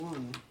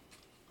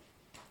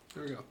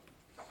There we go.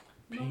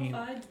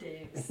 Mummified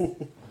dicks.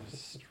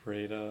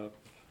 Straight up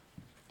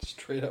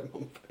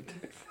mummified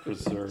dicks.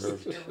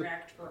 preserved.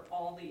 Erect for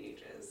all the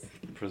ages.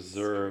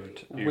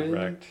 Preserved, When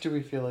erect. do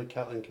we feel like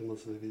Catelyn can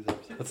listen to these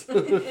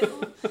episodes?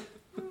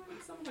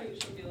 Somebody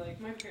should be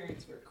like, my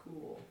parents were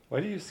cool.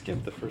 Why do you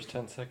skip the first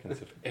 10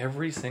 seconds of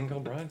every single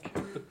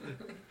broadcast?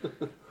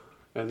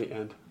 And the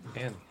end.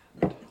 And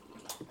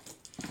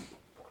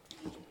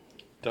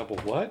double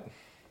what?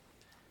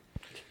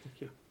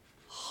 Yeah.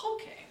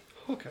 Okay.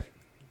 Okay.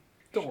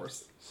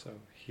 Doors. So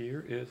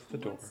here is the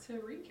Who door. wants to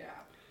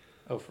recap?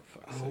 Oh, for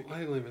fuck's Oh, sake.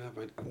 I don't even have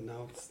my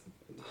notes.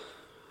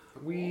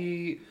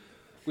 We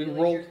Feel like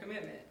rolled. your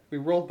commitment. We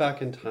rolled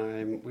back in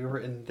time. We were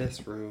in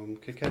this room.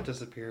 Coquette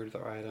disappeared with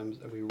our items,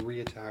 and we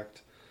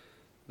re-attacked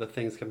the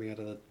things coming out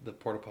of the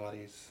porta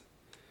potties.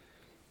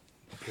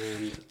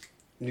 And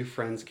new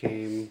friends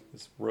came.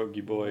 This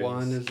roguey boy.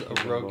 One is a human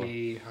boy.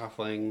 roguey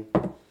halfling,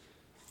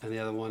 and the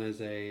other one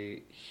is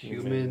a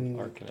human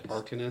Arcanist.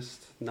 arcanist,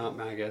 not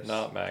magus.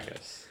 Not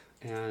Magus.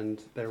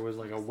 And there was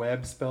like a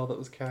web spell that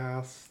was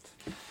cast.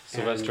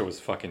 Sylvester And- was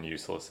fucking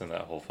useless in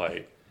that whole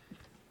fight.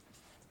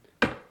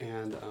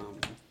 And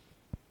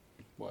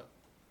what?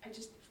 I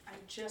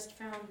just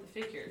found the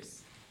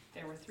figures.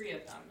 There were 3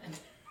 of them, and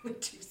the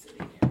 2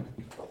 sitting here.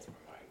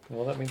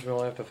 Well, that means we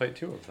only have to fight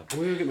 2 of them. I'm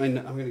gonna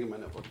get my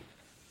notebook.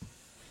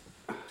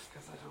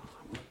 Because I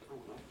don't know.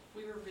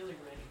 We were really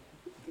ready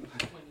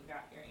when you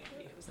got here,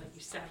 Andy. It was like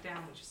you sat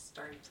down and just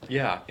started.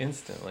 Yeah,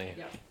 instantly.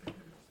 Yep.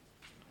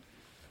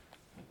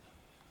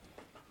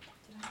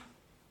 Did I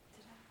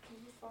do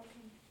the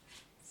fucking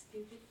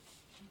stupid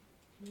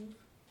move?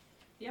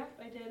 Yep,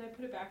 I did. I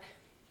put it back.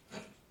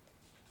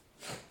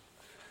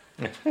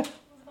 100%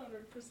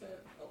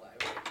 alive.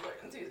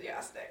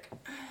 Enthusiastic.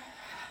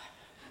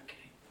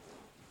 Okay.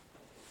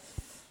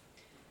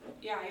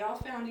 Yeah, y'all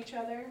found each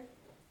other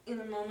in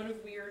a moment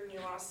of weird and you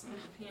lost some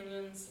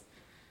companions,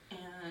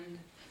 and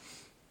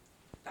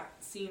that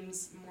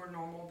seems more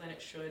normal than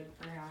it should,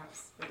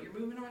 perhaps, but you're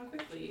moving on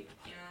quickly,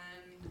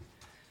 and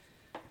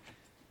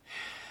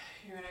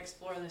you're going to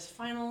explore this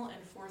final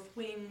and 4th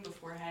wing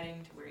before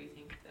heading to where you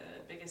think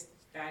the biggest,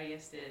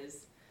 fattiest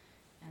is,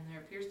 and there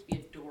appears to be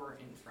a door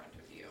in front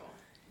of you.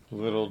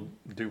 Little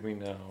do we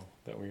know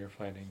that we are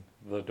fighting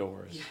the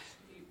doors. Yes,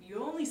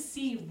 you only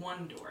see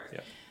one door.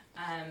 Yep.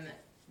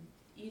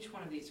 Each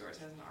one of these doors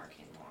has an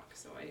arcane lock,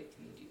 so I need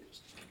you to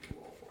just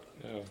roll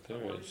for them. Oh,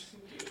 there What is. you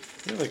can do.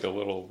 There's like a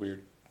little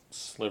weird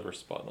sliver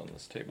spot on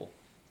this table.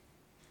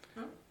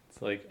 Huh? It's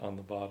like on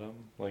the bottom,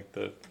 like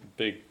the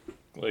big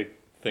like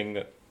thing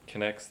that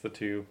connects the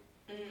 2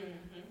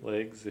 Mm-hmm.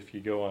 legs. If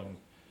you go on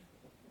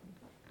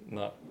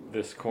not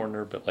this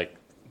corner, but like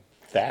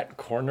that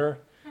corner,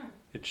 Huh.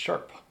 it's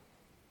sharp.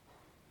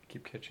 I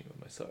keep catching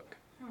with my suck.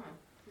 Huh.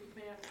 We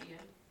may have to end.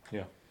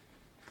 Yeah.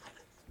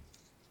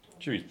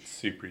 Should be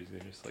super easy,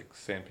 just like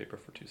sandpaper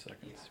for 2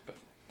 seconds. Yeah. But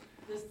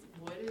This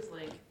wood is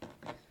like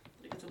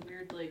it's a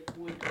weird like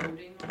wood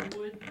coating on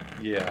wood.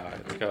 yeah,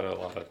 it's got a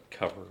lot of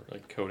cover,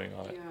 like coating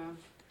on it.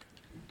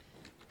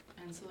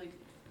 Yeah. And so like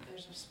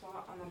there's a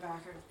spot on the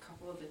back of a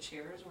couple of the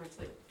chairs where it's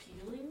like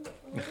peeling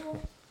a little.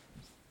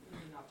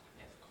 Not the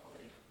highest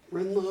quality.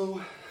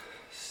 Renlo,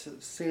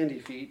 Sandy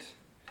Feet,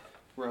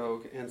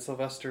 Rogue, and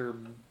Sylvester.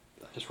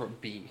 I just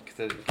wrote B because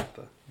I didn't get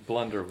the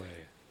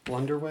Blunderway.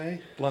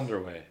 Blunderway.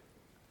 Blunderway.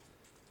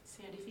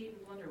 Sandy Feet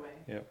and Blunderway.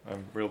 Yep,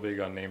 I'm real big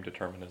on name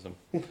determinism.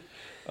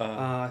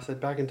 I said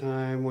back in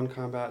time, 1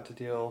 combat to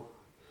deal,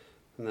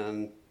 and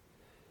then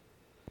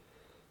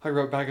I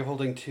wrote bag of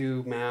holding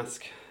 2,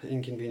 mask,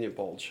 inconvenient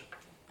bulge.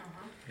 Uh-huh.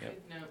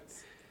 Yep. Good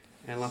notes.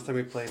 And last time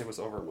we played, it was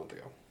over a month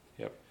ago.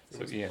 Yep. It So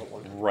was Ian, about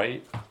 1.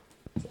 right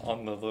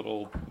on the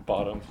little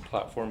bottom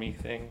platformy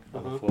thing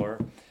on the floor.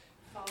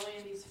 Follow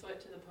Andy's foot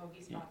to the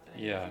pokey spot that I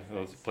Yeah, made you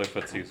let's fix.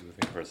 play footsies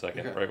with me for a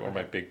second. Okay. Right where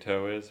my big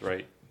toe is,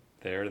 right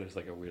there, there's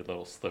like a weird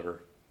little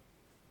sliver.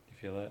 You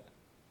feel that?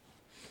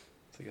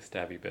 It's like a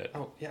stabby bit.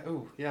 Oh, yeah,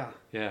 ooh, yeah.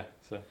 Yeah,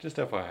 so just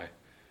FYI.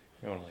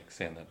 You want to like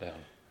sand that down.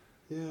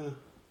 Yeah.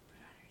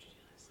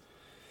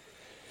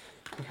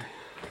 Put it on your to-do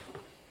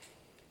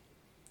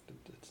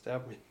list. It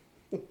stabbed me.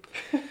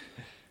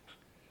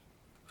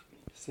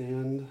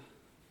 Sand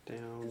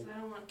down Because I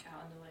don't want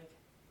Callan to like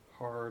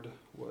hard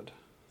wood.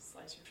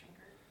 slice your finger.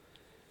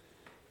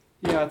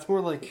 Yeah, it's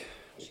more like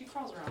She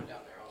crawls around down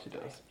there all she the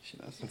time. does. She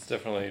does. It's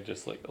definitely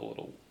just like a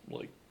little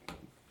like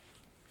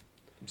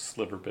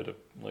sliver bit of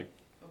like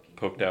Pokey.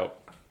 poked out.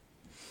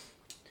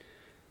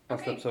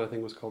 Last Okay. episode I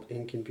think was called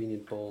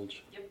Inconvenient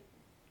Bulge.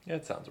 Yeah,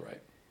 it sounds right.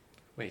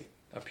 Wait,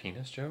 a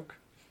penis joke?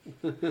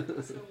 So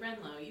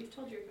Renlo, you've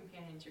told your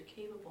companions you're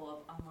capable of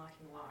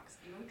unlocking locks.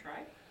 Do you want to try?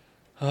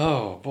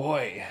 Oh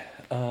boy.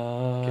 Get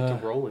to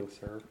rolling,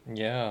 sir.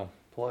 Yeah.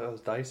 Pull out those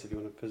dice if you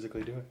want to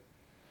physically do it.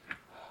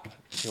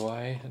 Do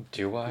I?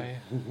 Do I?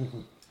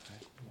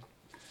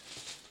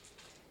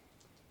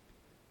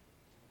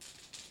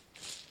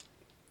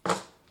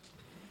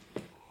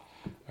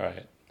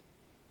 Alright.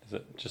 Is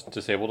it just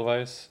disable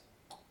device?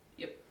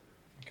 Yep.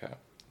 Okay.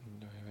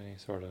 Do I have any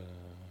sort of...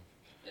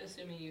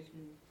 Assuming you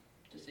can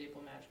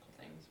disable magical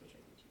things, which I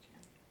think you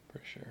can.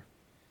 Pretty sure.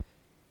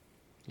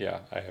 Yeah,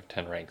 I have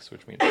 10 ranks,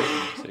 which means I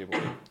can disable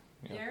it.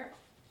 Yeah. There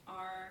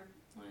are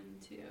 1,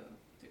 2,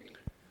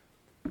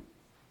 3.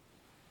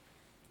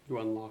 You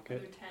unlock Are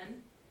there it.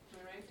 10?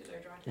 Alright, did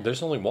I draw 10?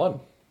 There's only one.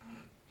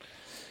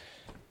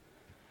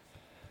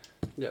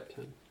 Yep,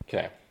 10.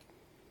 Okay.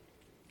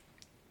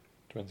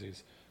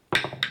 Twinsies.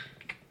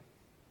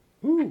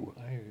 Ooh,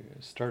 I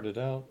started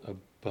out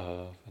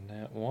above a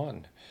nat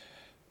 1.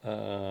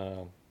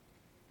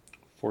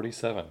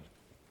 47.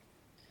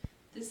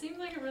 This seemed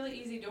like a really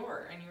easy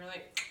door, and you were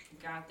like,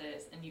 got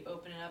this, and you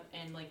open it up,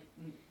 and like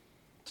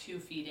 2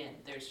 feet in,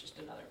 there's just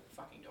another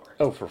fucking door.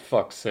 Oh, for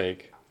fuck's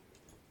sake.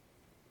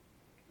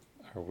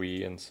 Are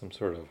we in some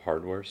sort of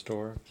hardware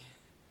store?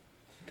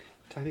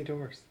 Tiny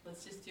doors.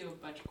 Let's just do a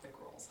bunch of quick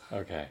rolls.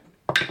 Okay.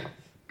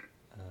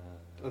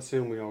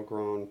 Assume we all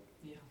grown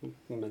Yeah.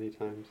 many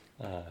times.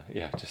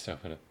 Yeah, just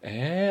open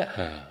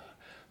it.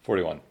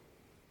 41.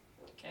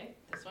 Okay,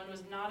 this one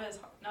was not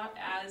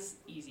as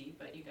easy,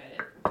 but you got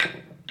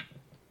it.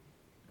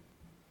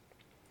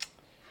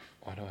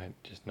 Why do I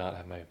just not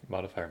have my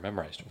modifier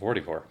memorized?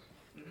 44.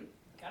 Mm-hmm.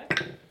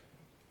 Got it.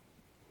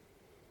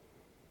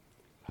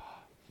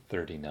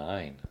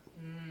 39.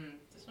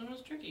 This one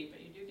was tricky,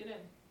 but you do get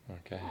in.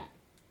 Okay.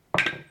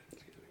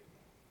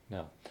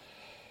 No.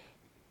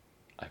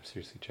 I'm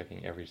seriously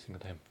checking every single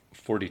time.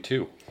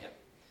 42.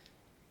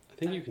 I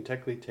think you can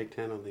technically take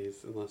 10 on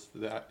these unless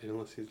he's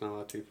not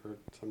allowed to for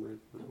some reason.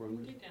 Oh, you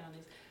can take 10 on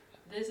these.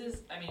 This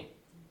is, I mean,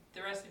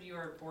 the rest of you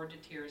are bored to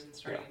tears and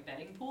starting a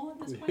betting pool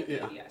at this point. Yeah.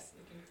 But yes,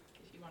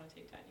 if you want to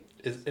take 10, you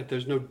can. If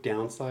there's no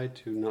downside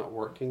to not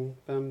working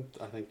them,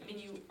 I think. I mean,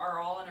 you are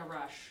all in a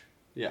rush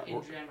Yeah,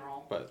 in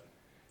general. but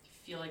You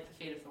feel like the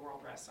fate of the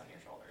world rests on your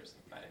shoulders.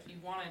 But if you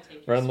want to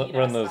take your Run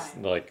sweet-ass those,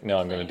 time, like, no,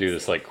 I'm going to do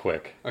this, safe. like,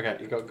 quick. okay,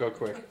 you go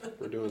quick.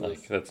 We're doing Like,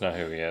 this. that's not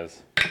who he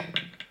is.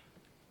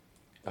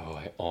 Oh,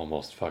 I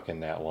almost fucking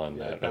that one.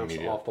 Yeah, That bounce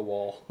immediate. off the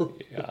wall.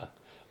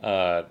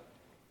 Yeah.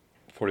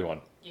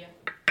 41. Yeah.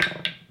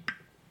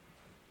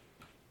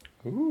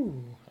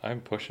 Ooh,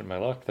 I'm pushing my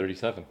luck.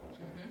 37.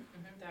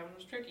 That one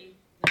was tricky.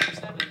 Number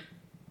 7.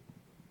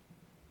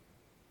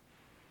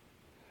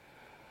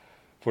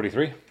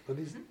 43. Are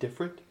these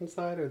different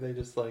inside, or are they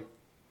just like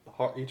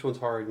hard, each one's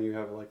hard and you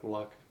have like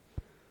luck?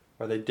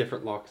 Are they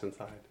different locks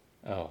inside?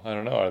 Oh, I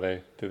don't know.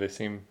 Do they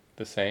seem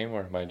the same,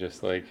 or am I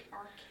just like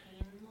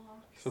Arcane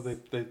locks. So they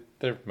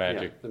they're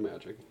magic? Yeah, they're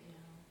magic.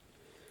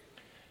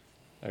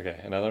 Yeah. Okay,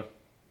 another. Do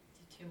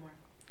 2 more.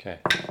 Okay.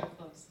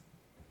 Close.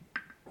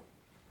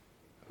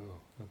 Oh,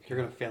 You're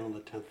gonna fail on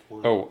the 10th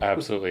one. Oh,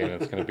 absolutely, and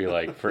it's going to be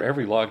like for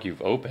every log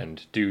you've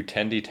opened, do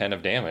 10d10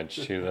 of damage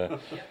to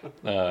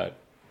the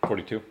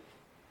 42.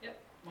 Yep.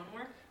 1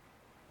 more.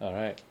 All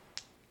right.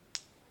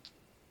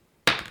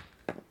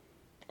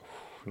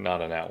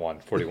 Not a nat 1.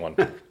 41.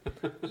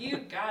 You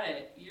got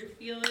it. You're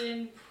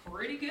feeling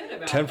pretty good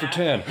about 10 that. for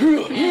 10.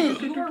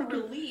 And you are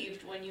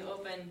relieved when you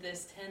open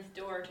this 10th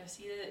door to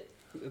see that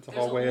It's a there's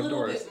a hallway of little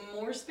doors. bit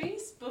more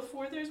space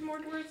before there's more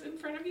doors in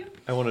front of you.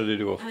 I wanted to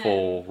do a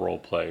full role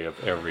play of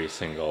every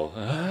single.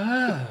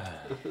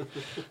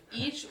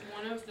 Each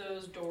one of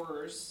those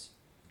doors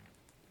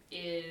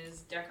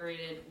is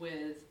decorated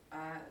with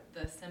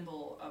the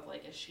symbol of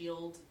like a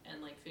shield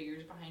and like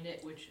figures behind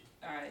it, which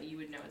you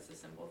would know is the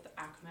symbol of the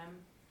Akmem,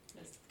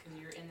 because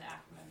you're in the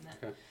Akmem. That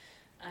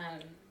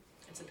Okay.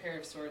 it's a pair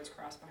of swords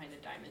crossed behind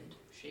a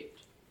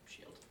diamond-shaped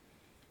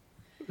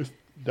shield.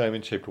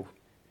 Diamond shaped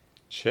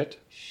shit?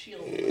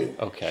 Shield.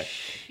 Okay.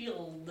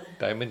 Shield.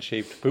 Diamond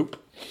shaped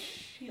poop?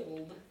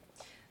 Shield.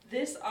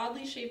 This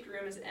oddly shaped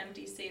room is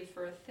empty save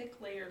for a thick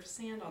layer of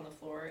sand on the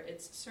floor,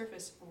 its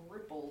surface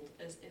rippled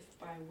as if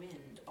by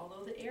wind,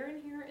 although the air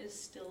in here is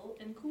still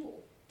and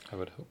cool. I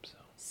would hope so.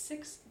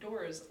 6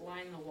 doors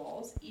line the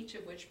walls, each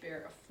of which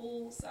bear a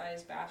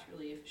full-size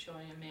bas-relief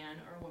showing a man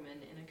or woman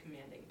in a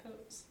commanding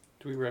pose.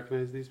 Do we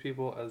recognize these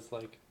people as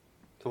like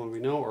someone we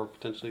know, or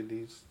potentially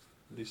these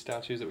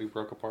statues that we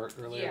broke apart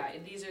earlier? Yeah,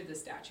 these are the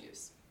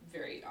statues,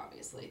 very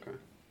obviously. Okay.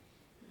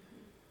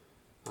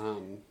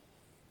 And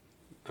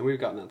we've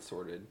gotten that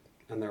sorted,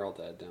 and they're all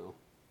dead now,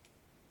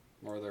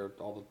 or they're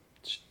all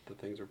the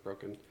things are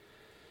broken.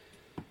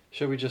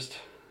 Should we just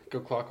go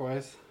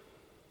clockwise?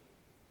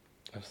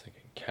 I was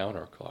thinking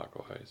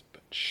counterclockwise,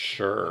 but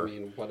sure. I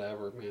mean,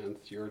 whatever, man.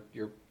 It's your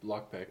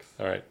lock picks.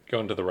 All right,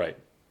 going to the right.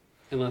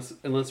 Unless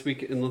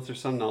there's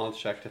some knowledge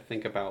check to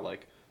think about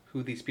like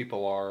who these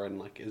people are, and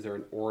like is there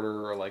an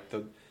order, or like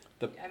the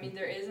I mean,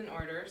 there is an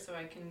order, so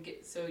I can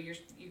get. So you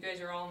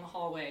guys are all in the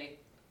hallway,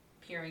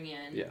 peering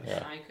in. Yeah. Yeah.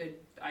 And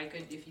I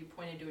could, if you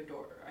pointed to a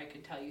door, I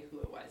could tell you who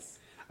it was.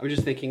 I'm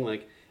just thinking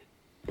like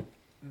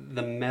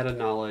the meta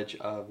knowledge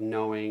of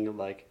knowing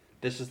like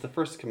this is the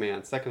first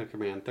command, second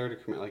command,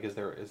 third command. Like, is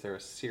there a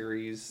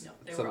series? No,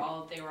 they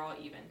were all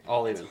even.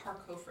 All That's even.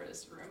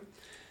 Harkofra's room.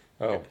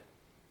 Oh,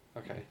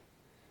 Okay.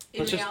 In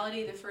Let's just-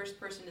 reality, the first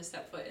person to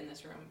step foot in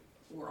this room,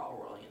 we're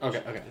all rolling Okay.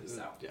 initiative. Okay.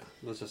 So Yeah.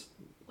 Let's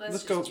let's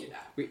just go. do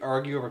that. We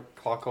argue over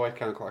clockwise,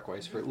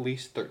 counterclockwise for at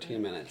least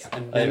 13 minutes, Yeah.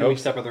 and I then hope we so.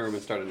 step out of the room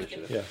and start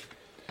initiative.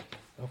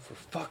 yeah. Oh, for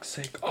fuck's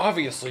sake!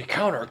 Obviously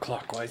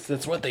counterclockwise.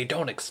 That's what they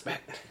don't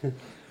expect.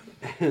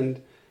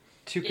 And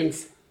to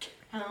It's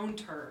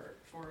counter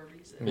for a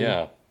reason.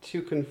 Yeah.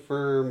 to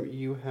confirm,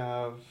 you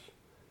have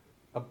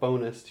a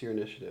bonus to your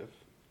initiative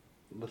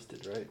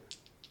listed, right?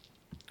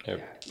 Yeah,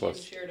 Yeah, plus-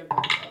 you shared a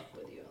bunch up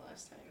with you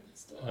last time.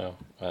 It's still Oh,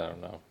 I don't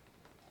know.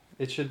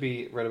 It should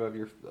be right above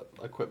your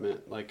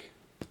equipment. Like,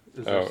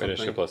 is Oh, something-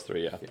 initiative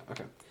 +3. Yeah. Yeah.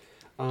 Okay.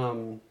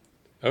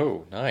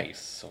 Oh, nice,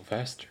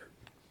 Sylvester.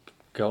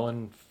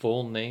 Going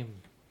full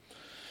name.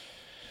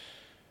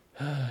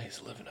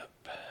 He's living up.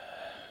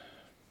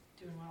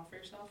 doing well for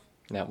yourself.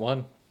 Nat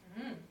 1.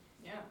 Mm-hmm.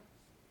 Yeah.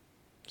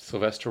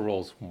 Sylvester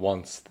rolls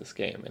once this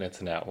game, and it's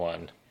a Nat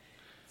 1.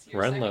 It's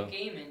your Renlo. second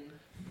game and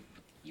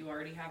you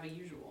already have a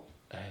usual.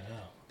 I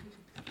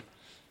know.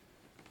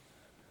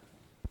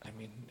 I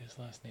mean, his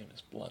last name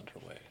is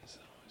Blunderway, so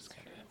it's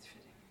kind of... It's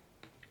fitting.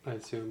 I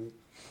assume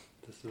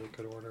this is a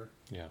good order.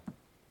 Yeah.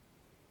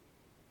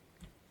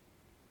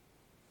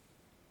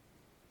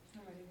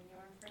 I'm ready when you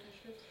are for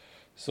initiative.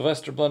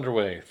 Sylvester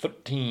Blunderway,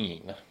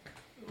 13.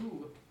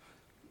 Ooh.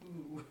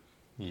 Ooh.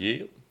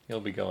 Yep. He'll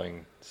be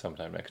going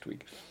sometime next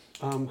week.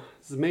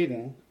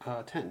 Zmaiden,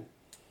 10.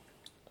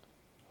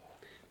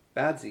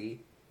 Badsy,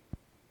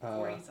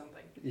 40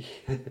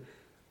 something.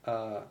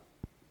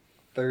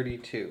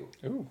 32.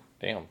 Ooh,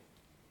 damn.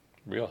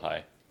 Real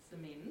high. It's the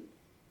maiden.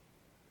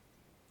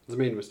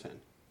 Zmaiden was 10.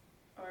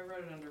 Oh, I wrote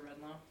it under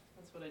Redlaw.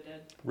 That's what I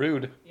did.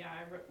 Rude. Yeah,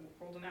 I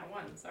rolled an at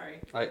one. Sorry.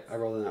 I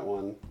rolled in that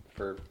one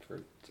for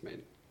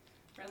Zmaiden.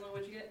 Redlaw,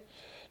 what'd you get?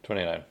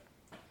 29.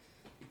 Oh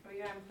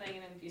yeah, I'm playing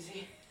an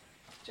NPC.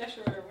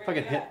 Joshua, where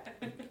Fucking you at?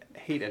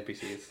 Hate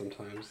NPCs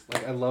sometimes.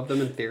 Like, I love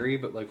them in theory,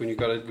 but like when you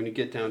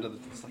get down to the,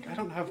 it's like I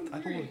don't want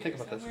to think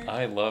about this.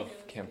 I love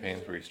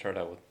campaigns where you start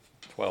out with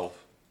 12.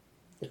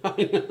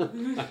 I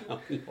know.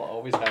 You'll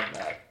always have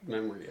that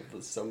memory of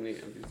the, so many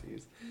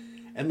NPCs.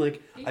 And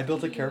like, I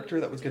built a character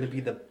that was going to be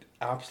the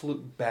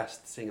absolute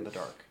best seeing in the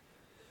dark,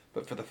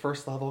 but for the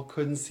first level,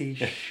 couldn't see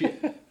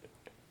shit.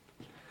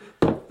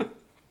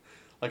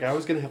 Like, I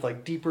was going to have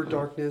like deeper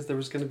darkness. There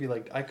was going to be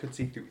like I could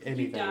see through Did you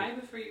anything. die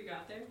before you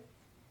got there?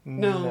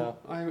 No,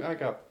 I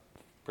got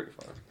pretty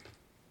far.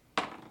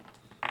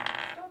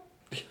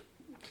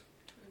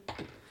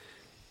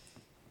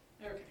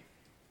 Okay.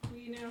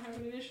 We now have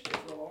an initiative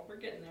roll. We're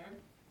getting there.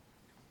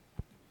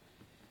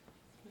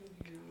 Move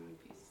you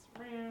pieces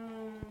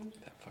around.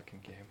 That fucking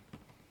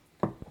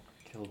game.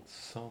 Killed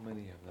so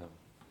many of them.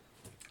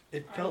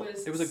 It felt I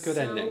was it was a good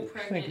so ending.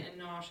 pregnant and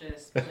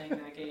nauseous playing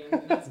that game.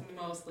 That's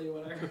mostly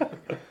what I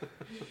remember.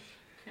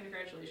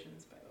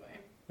 Congratulations, by the way.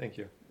 Thank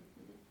you.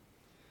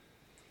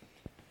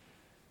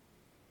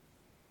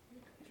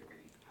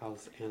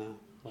 How's Anna?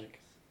 Like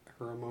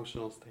her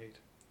emotional state?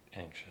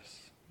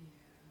 Anxious.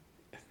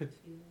 Yeah.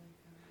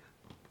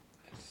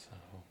 So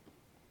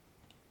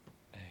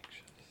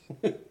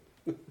anxious.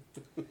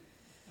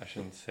 I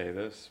shouldn't say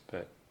this,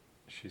 but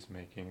she's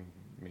making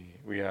me.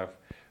 We have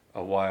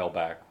a while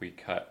back we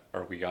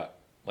got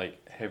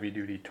like heavy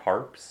duty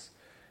tarps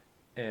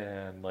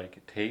and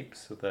like tape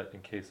so that in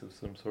case of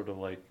some sort of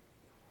like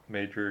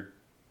major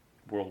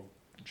world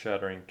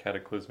shattering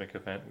cataclysmic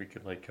event we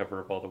could like cover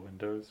up all the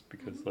windows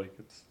because like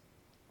it's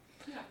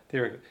Yeah.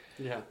 theoretically.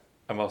 Yeah.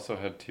 I'm also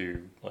had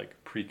to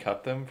like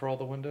pre-cut them for all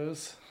the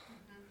windows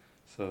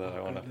so that Oh,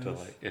 I won't have to goodness.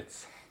 like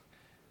it's.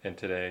 And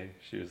today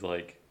she was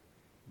like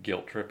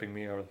guilt tripping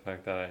me over the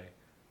fact that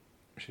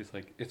she's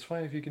like, it's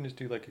fine if you can just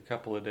do like a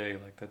couple a day,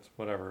 like that's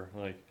whatever,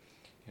 like,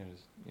 you know,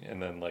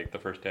 and then like the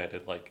first day I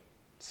did like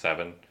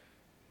 7,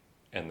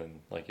 and then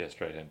like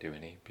yesterday I didn't do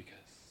any because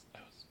I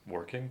was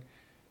working,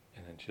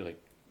 and then she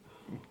like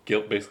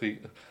basically.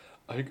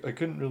 I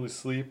couldn't really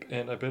sleep,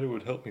 and I bet it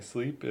would help me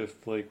sleep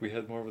if like we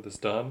had more of this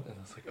done. And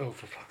I was like, oh,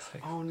 for fuck's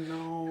sake. Oh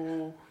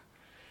no.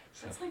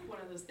 So, That's like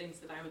one of those things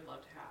that I would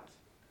love to have,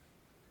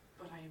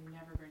 but I am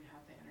never going to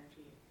have the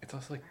energy it's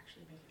also to like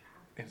actually make it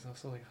happen. it's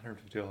also like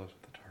 $150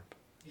 with the tarp.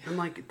 And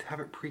like to have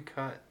it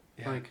pre-cut.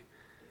 Yeah. Like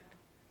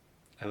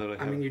I literally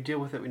I have mean, you deal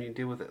with it when you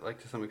deal with it. Like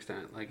to some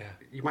extent. Like Yeah.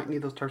 you might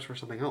need those tarps for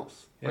something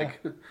else. Yeah.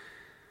 Like.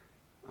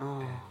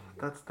 Oh,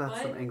 that's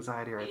But some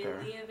anxiety right in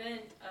there. the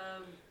event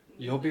of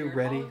You'll be nuclear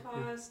ready.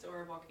 Holocaust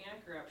or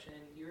volcanic eruption,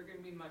 you're going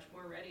to be much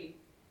more ready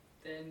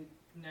than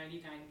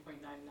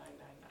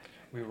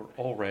 99.99999. We were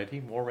already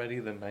more ready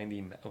than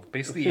 99.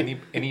 Basically,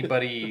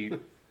 anybody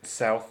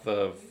south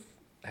of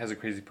has a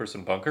crazy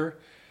person bunker.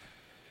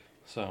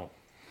 So,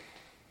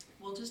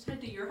 We'll just head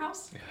to your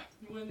house yeah.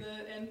 when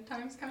the end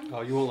times come.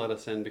 Oh, you won't let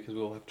us in because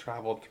we'll have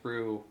traveled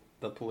through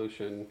the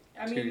pollution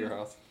I to mean, your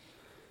house.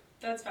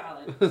 That's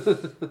valid.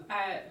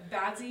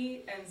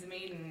 Badsy and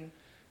Zmaiden.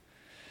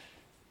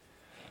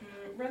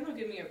 Renlo,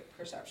 give me a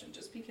perception,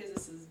 just because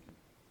this is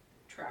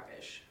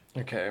trappish.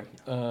 Okay.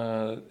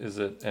 Is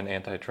it an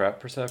anti-trap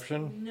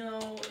perception?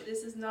 No,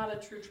 this is not a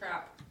true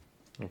trap.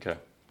 Okay.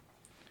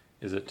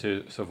 Is it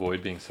to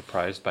avoid being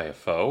surprised by a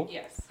foe?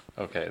 Yes.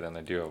 Okay, then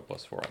I do have a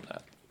 +4 on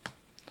that.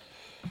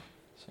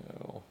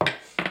 So,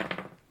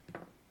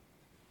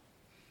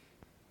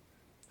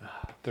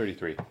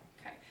 33. Okay.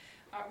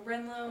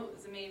 Renlo,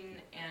 Zemaiden,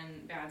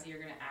 and Badsy are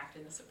going to act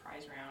in the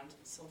surprise round.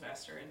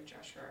 Sylvester and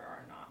Joshua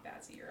are not.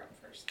 Badsy, you're up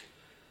first.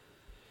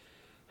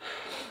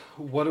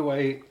 What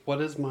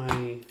is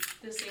my...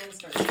 The sand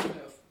starts to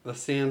move. The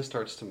sand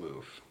starts to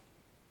move.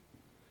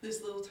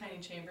 This little tiny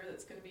chamber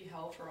that's going to be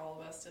hell for all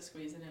of us to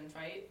squeeze it and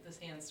fight, the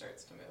sand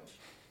starts to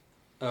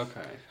move.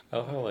 Okay. I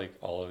love how like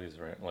all of these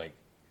are like,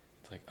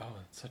 it's like, oh,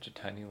 it's such a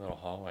tiny little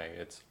hallway.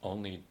 It's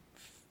only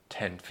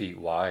 10 feet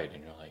wide,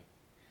 and you're like,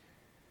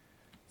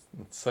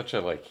 it's such a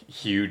like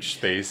huge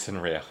space in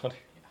reality.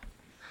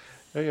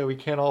 Oh yeah, we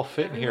can't all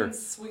fit in here.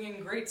 Everyone's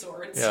swinging great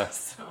swords. Yeah.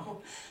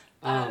 So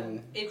Um,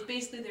 it's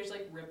basically there's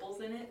like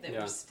ripples in it that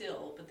Yeah. were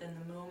still, but then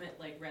the moment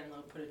like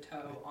Renlo put a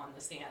toe on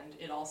the sand,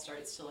 it all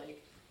starts to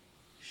like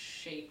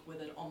shake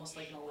with almost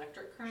like an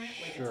electric current,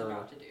 like it's Sure.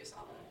 about to do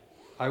something.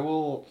 I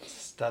will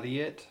study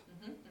it,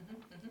 hmm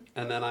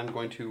and then I'm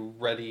going to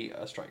ready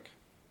a strike.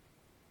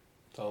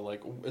 So,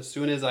 like, as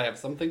soon as I have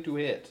something to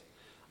hit,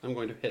 I'm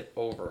going to hit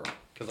over,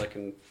 because I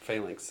can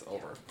phalanx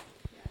over.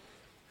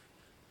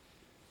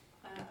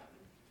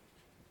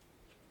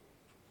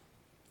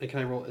 And can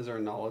I roll, is there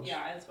a knowledge?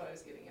 Yeah, that's what I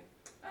was giving you.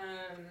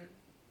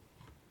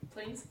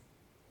 Planes?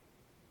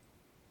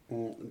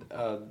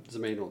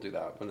 Zemain will do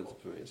that when it's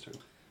Zemain's turn.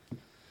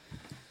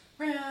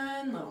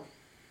 Renlo.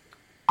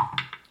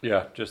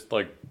 Yeah, just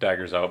like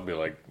daggers out and be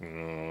like,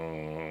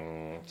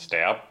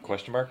 stab,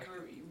 question mark?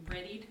 You're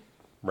readied,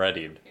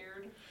 Readied.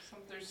 prepared.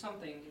 There's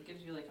something. It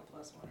gives you like a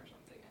 +1 or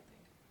something,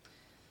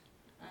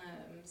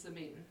 I think.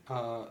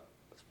 Zemaiden.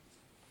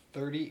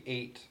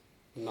 38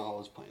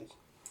 knowledge planes.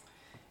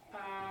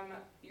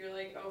 You're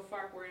like, oh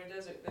fuck, we're in a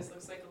desert. This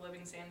looks like a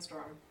living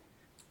sandstorm.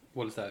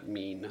 What does that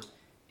mean?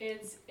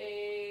 It's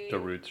a The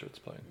root starts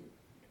playing.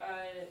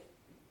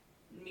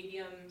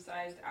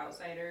 medium-sized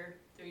outsider.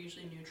 They're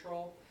usually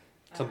neutral.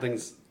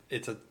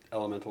 It's a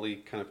elementally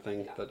kind of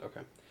thing, Yeah. but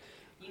okay.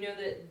 You know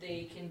that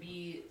they can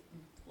be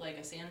like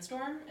a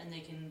sandstorm, and they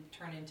can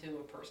turn into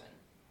a person,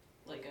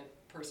 like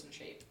a person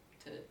shape,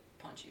 to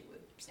punch you with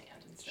sand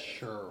instead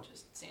Sure. of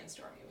just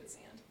sandstorm you with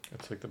sand.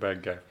 It's like the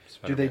bad guy. Do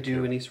they Spider-Man do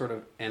 2. any sort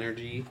of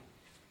energy?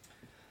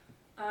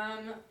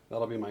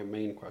 That'll be my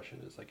main question,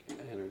 is like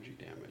energy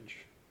damage.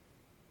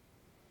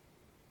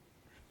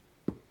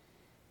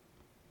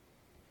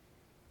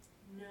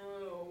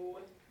 No,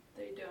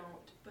 they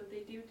don't. But they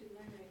do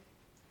deny.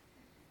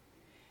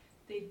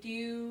 They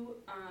do.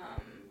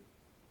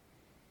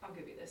 I'll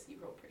give you this. You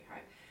rolled pretty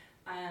high.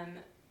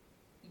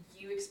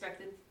 You expect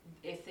that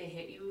if they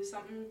hit you with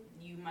something,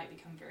 you might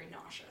become very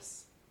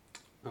nauseous.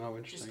 Oh,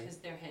 Just interesting. because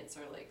their hits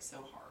are like so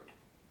hard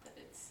that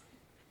it's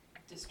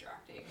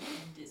distracting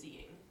and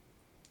dizzying.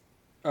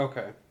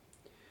 Okay.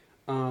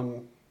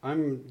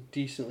 I'm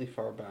decently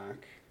far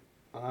back.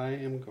 I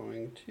am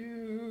going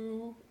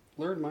to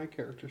learn my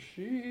character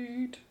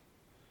sheet.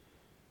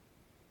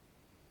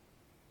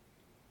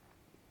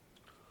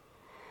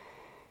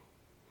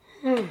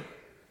 Turn that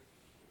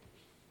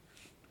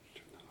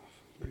off.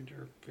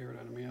 Ranger favorite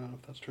enemy. I don't know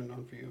if that's turned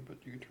on for you, but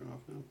you can turn it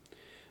off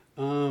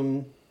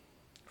now.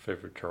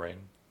 Favorite terrain?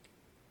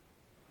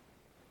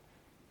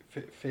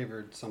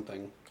 Favored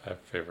something. I have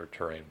favorite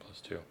terrain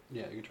 +2.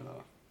 Yeah, you can turn that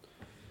off.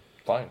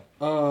 Fine.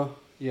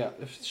 Yeah,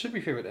 it should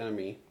be favorite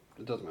enemy.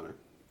 It doesn't matter.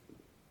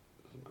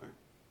 Doesn't matter.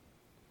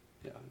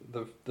 Yeah,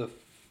 the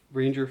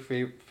ranger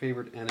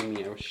favorite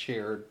enemy I was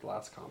shared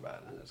last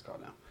combat, and it's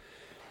gone now.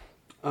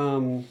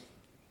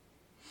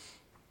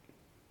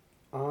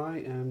 I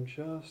am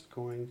just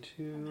going My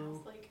to.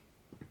 mouth, like,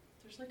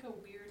 there's like a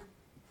weird,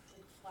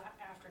 like, flat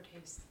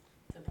aftertaste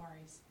to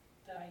Baris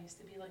that I used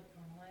to be like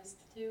normalized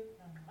to,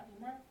 but I'm not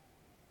anymore.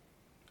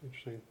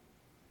 Interesting.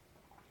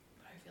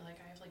 I feel like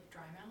I have like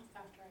dry mouth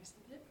after I sip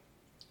it.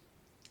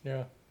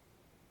 Yeah.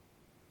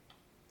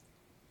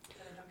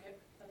 That I don't get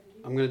other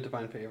do. I'm gonna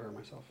divine favor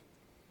myself.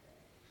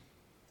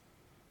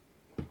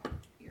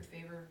 Your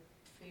favor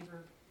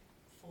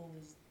full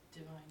is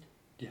divined.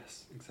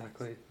 Yes,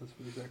 exactly. That's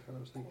exactly what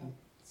I was thinking.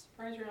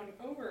 Surprise round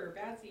over.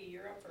 Badsy,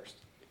 you're up first.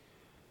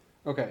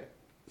 Okay,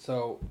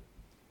 so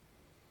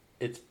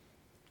is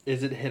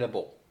it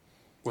hittable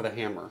with a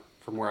hammer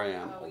from where I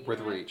am Oh, you with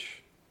know what?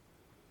 reach?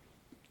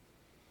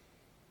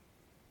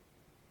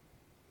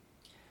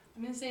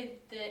 I'm gonna say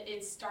that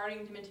it's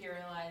starting to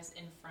materialize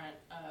in front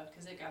of,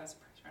 because it got a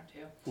surprise round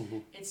too. Mm-hmm.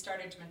 It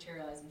started to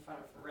materialize in front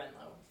of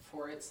Renlo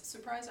for its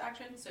surprise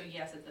action. So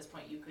yes, at this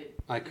point you could.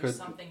 I there's could-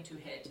 something to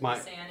hit. my-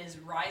 The sand is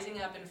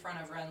rising up in front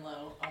of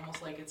Renlo,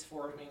 almost like it's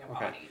forming a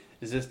Okay. body.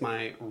 Is this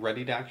my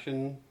readied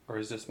action or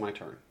is this my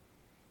turn?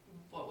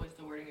 What was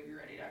the wording of your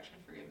ready action?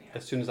 Forgive me.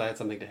 As soon as I had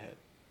something to hit.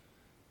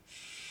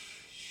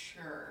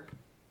 Sure.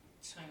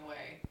 Swing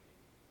away.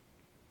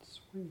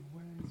 Swing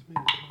away, swing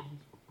away.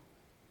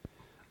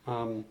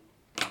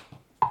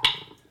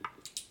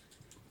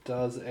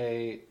 Does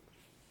a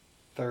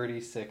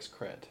 36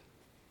 crit?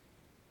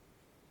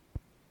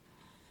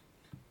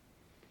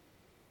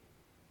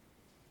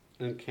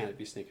 And can it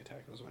be sneak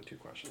attack? Those are my two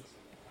questions.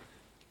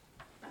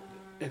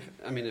 If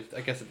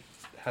I guess it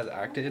has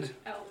acted.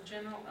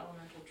 General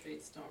elemental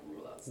traits don't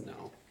rule out sneak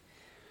No.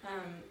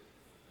 attack.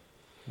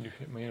 You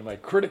hit me in my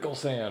critical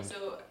sand.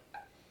 So,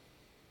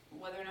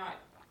 whether or not...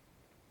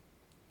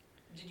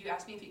 Did you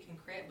ask me if you can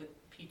crit with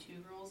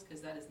P2 rules?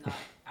 Because that is not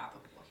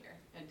applicable here.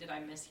 Did I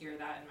mishear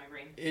that in my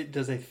brain? It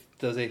does a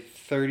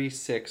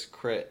 36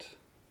 crit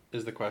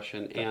is the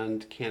question,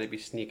 and can it be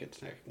sneak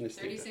attack?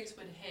 36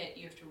 would hit,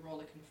 you have to roll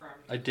to confirm.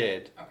 I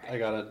did. Okay. I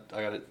got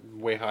it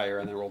way higher,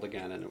 and then rolled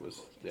again, and it was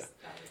Cool, yeah. yes,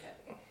 that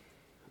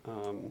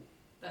would hit.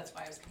 That's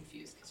why I was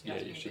confused. Cause Yeah,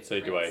 have to you make should it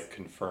say, do I crits.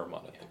 confirm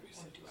on a Yeah, 36?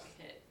 or do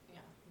I hit? Yeah,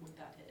 would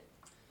that hit?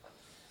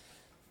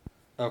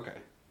 Okay,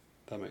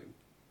 that makes.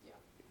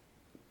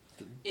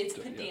 It's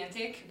Yeah.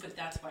 pedantic, but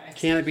that's why I.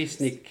 Can it be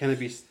sneak? Can it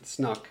be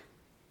snuck?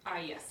 Ah,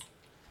 yes.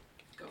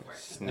 Go for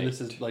it. And this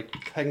is like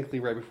technically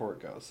right before it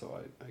goes, so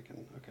I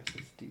can. Okay, so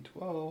it's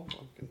D12.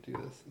 I can do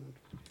this. And then...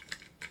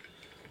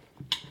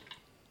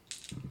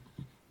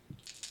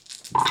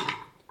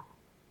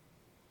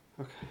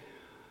 Okay,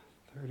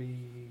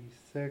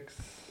 36.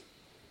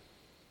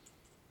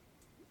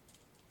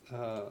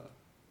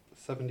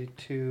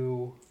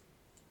 72.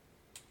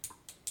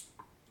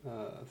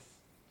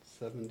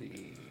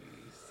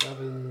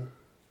 77.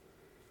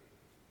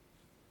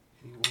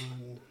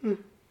 81.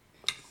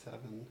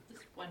 7.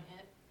 Just one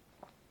hit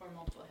or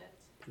multiple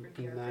hits. for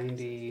PR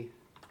 90.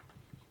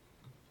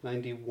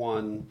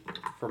 91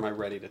 for my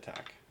readied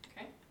attack.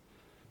 Okay.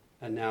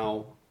 And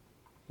now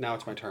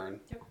it's my turn.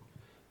 Yep.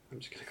 I'm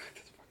just gonna click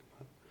this fucking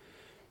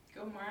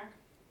button. Go, Mark.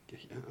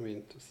 Yeah, I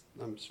mean,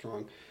 I'm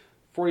strong.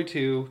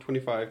 42,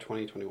 25,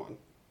 20, 21.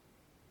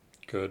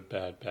 Good,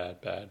 bad, bad,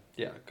 bad.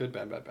 Yeah, good,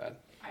 bad, bad, bad.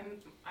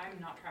 I'm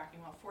not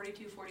tracking well.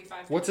 42,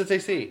 45. What's its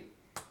AC?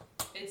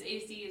 Its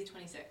AC is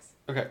 26.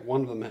 Okay,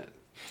 one of them hit.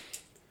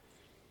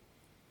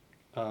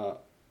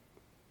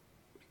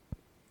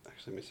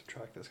 Actually, let me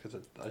subtract this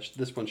because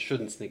this one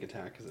shouldn't sneak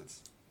attack because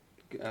it's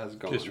as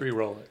gone. Just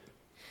re-roll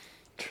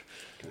it.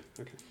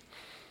 Okay.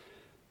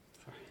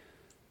 Sorry.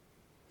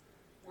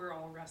 We're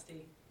all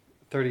rusty.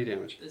 30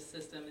 damage. This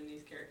system and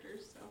these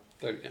characters, so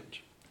 30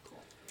 damage. cool.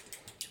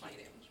 20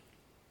 damage.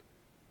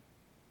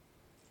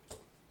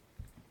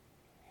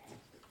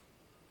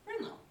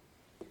 Renlo.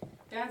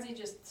 Dadsy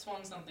just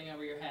swung something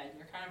over your head.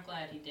 You're kind of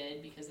glad he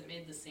did because it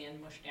made the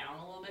sand mush down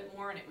a little bit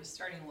more and it was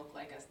starting to look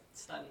like a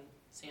sudden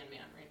Sandman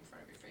right in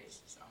front of your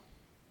face. So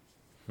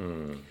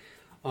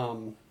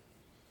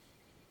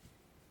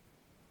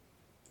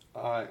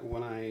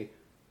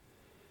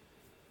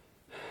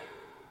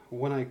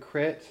When I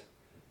crit,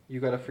 you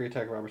got a free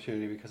attack of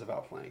opportunity because of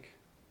outflank.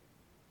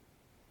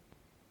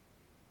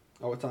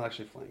 Oh, it's not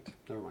actually flanked.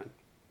 Never mind.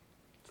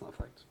 It's not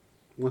flanked.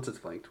 Once it's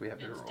flanked, we have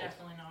to it's roll.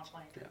 definitely not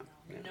flanked right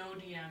Yeah, now. yeah. No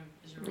DM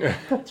is ruling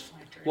that it's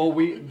flanked right Well,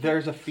 now.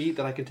 there's a feat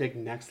that I can take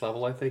next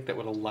level, I think, that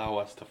would allow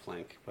us to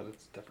flank, but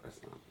it's different.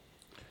 It's not.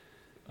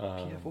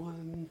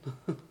 PF1.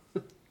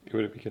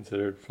 Would it be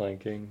considered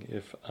flanking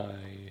if I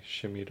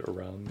shimmied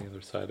around the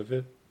other side of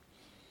it?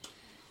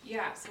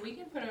 Yeah, so we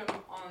can put them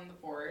on the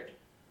board,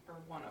 or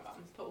one of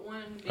them. Put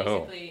one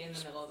basically in the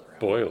middle of the room.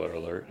 Spoiler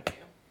alert.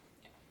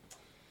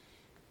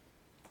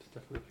 It's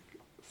definitely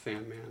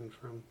Sandman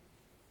from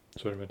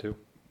Spider-Man 2?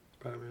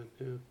 Spider-Man,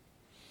 yeah.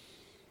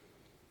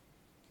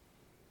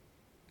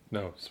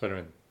 No,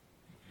 Spider-Man.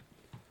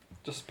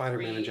 Just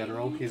Spider-Man in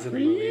general. He's in the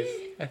 3? movies.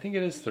 I think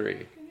it is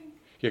 3.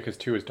 Yeah, because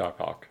 2 is Doc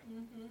Ock.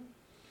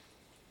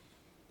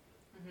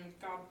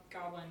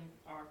 Goblin,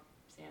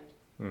 Sand.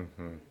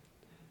 Mm-hmm.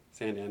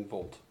 Sand and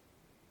Volt.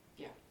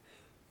 Yeah.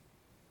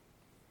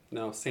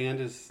 No, Sand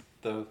is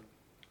the...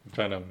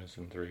 Venom is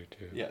in 3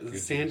 too. Yeah, the Good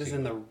Sand is easy.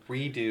 in the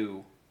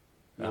redo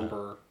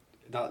number.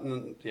 Not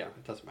in, yeah,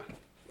 it doesn't matter.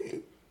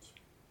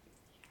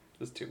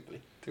 There's too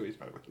many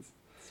Spider-Mans.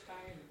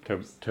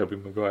 Spider. Tobey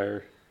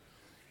Maguire,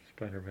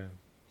 Spider-Man.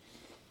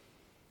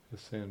 The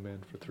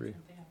Sandman for 3.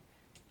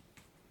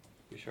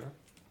 You sure?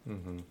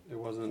 Mm-hmm. It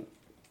wasn't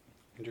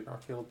Andrew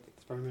Garfield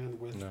Spider-Man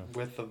No.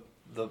 with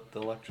the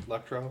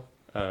Electro?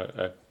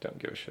 I don't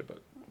give a shit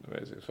about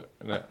Amazing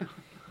Spider-Man. No.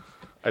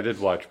 I did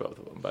watch both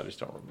of them, but I just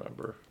don't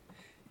remember.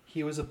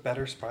 He was a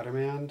better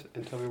Spider-Man,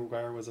 and Tobey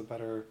Maguire was a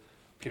better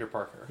Peter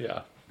Parker.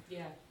 Yeah.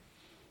 Yeah.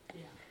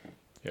 Yeah.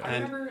 I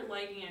And- remember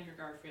liking Andrew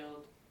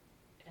Garfield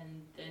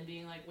and then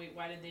being like, wait,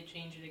 why did they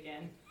change it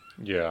again?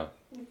 Yeah.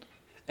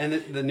 And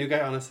the new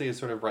guy, honestly, is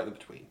sort of right in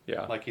between.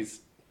 Yeah. Like,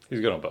 he's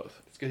good on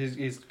both.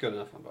 he's good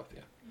enough on both,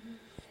 yeah.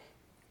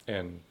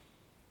 And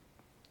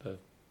the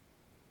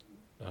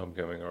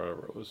Homecoming or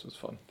whatever it was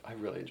fun. I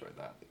really enjoyed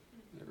that.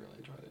 I really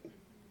enjoyed it.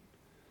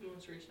 The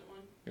most recent one?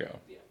 Yeah.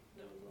 Yeah,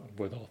 that was a lot.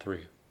 With all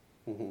 3.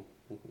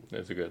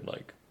 It's a good,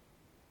 like,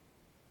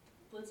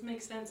 Let's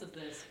make sense of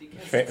this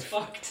because Fa- it's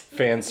fucked.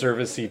 fan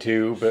servicey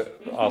too,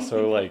 but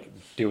also, like,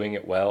 doing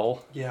it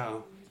well. Yeah.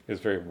 Is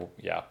very,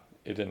 yeah.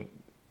 It didn't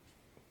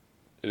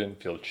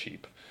feel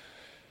cheap.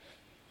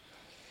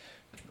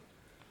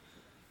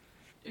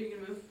 Are you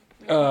gonna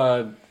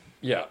move?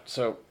 Yeah,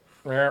 so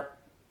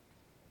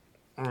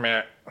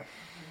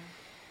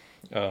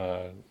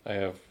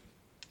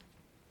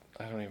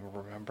I don't even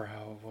remember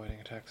how avoiding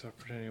attacks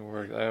opportunity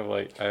works.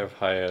 I have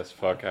high as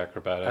fuck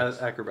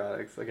acrobatics.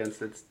 Acrobatics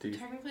against its D.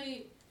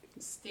 Technically,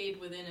 stayed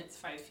within its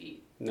 5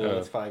 feet. No,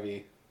 it's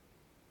 5e.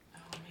 Oh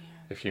man.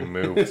 If you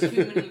move. Too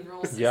many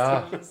rule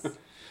Yeah. systems.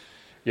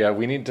 Yeah,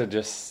 we need to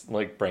just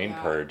like brain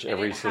purge And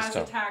every it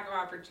system. has attack of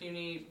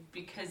opportunity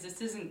because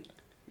this isn't.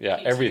 Yeah,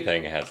 P2.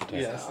 everything has attack.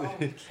 Yes. So,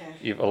 okay.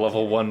 Even a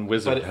level 1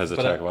 wizard has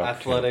attack of opportunity.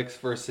 athletics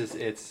versus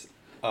its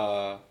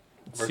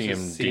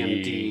versus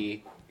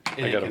CMD,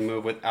 and I it got a can f-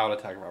 move without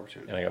attack of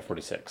opportunity. And I got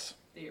 46.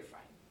 You're fine.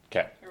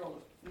 Okay. I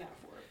rolled a nat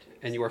 4 too.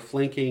 And you are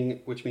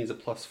flanking, which means a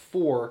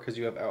 +4 because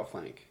you have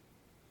outflank.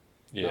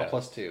 Yeah. Not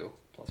 +2,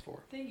 +4.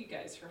 Thank you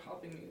guys for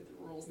helping me with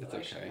the rules that It's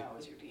I should okay. know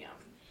as your DM.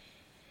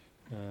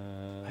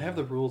 I have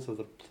the rules as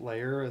a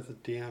player, as a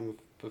DM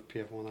of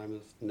PF1. I'm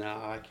just,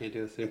 nah, I can't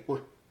do this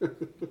anymore.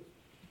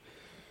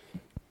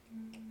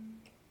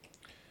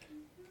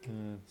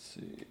 Let's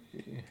see.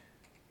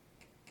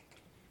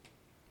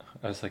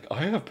 I was like,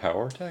 I have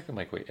power attack? I'm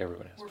like, wait,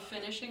 everyone has. We're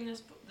finishing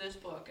this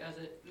book as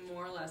it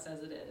more or less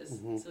as it is,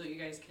 Mhm. so that you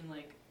guys can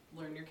like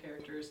learn your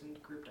characters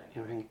and group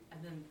dynamic.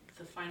 And then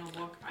the final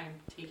book, I'm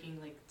taking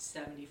like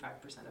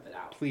 75% of it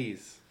out.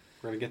 Please,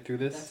 we're gonna get through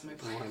this. That's my I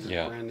plan. want it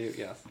Yeah. brand new.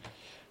 Yes.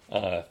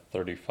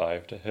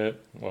 35 to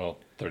hit. Well,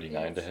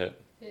 39 to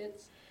hit.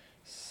 It's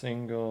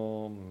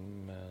Single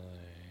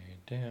melee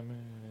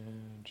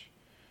damage.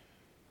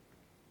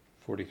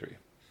 43.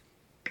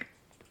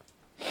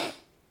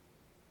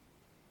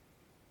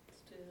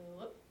 still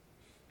up.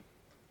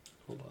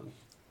 Hold on.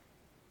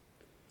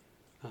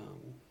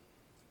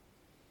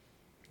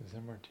 Is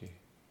MRT?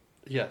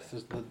 Yes,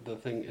 the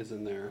thing is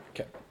in there.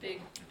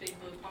 Big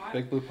blue pot.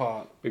 Big blue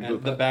pot. Big and blue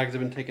the pot. bags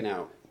have been taken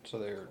out, so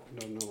they're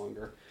no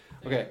longer.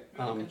 Okay.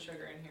 Milk and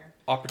sugar in here.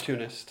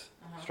 Opportunist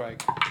Uh-huh.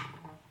 strike.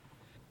 Uh-huh.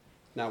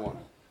 Now one.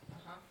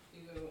 Uh-huh.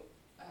 You go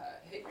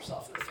hit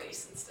yourself in the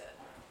face instead.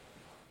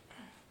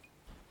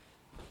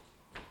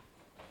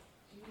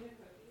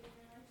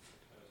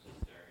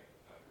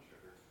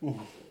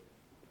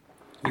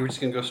 You were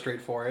just gonna go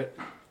straight for it.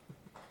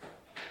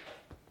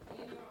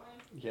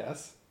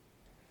 Yes.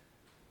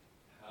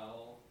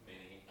 How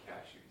many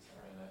cashews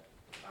are in it?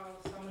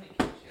 Oh, so many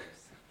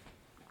cashews.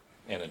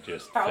 And it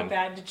just. How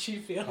bad did she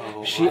feel?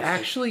 Oh, She awesome.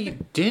 actually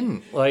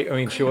didn't. Like, I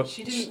mean, she was.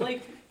 She didn't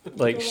like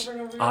Like, go over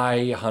and over? I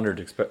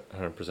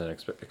 100%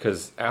 expect.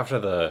 Because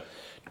after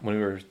when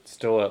we were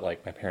still at,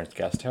 like, my parents'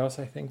 guest house,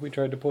 I think we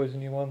tried to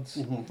poison you once.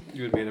 Mhm.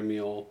 You had made a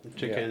meal,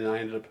 chicken, Yeah. and I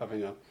ended up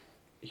having a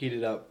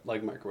heated up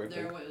like microwave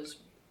There thing. was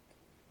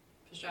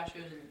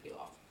pistachios and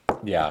pilaf.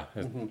 Yeah.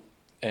 Mhm.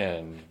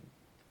 And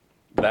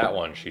that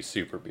one, she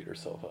super beat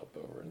herself up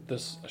over.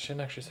 This, I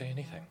shouldn't actually say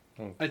anything.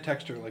 I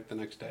texted her like the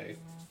next day.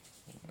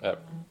 Uh,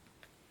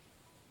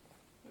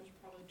 There's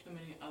probably too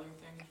many other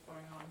things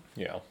going on.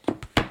 yeah.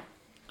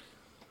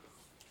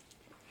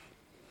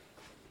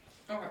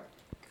 Okay.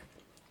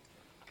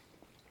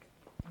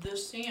 The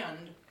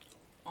sand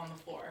on the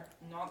floor,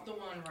 not the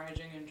one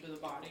rising into the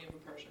body of a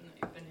person that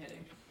you've been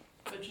hitting,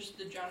 but just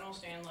the general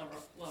sand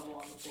level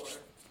on the floor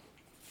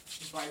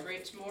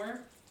vibrates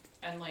more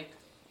and like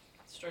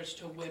starts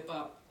to whip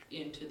up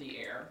into the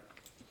air.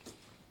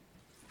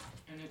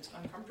 And it's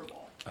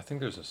uncomfortable. I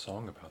think there's a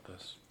song about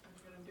this. I'm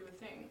gonna do a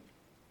thing.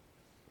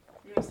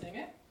 You gonna sing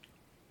it?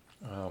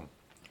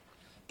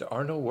 There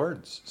are no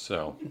words,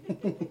 so.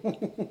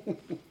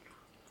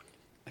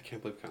 I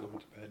can't believe Kyla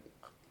went to bed.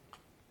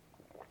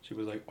 She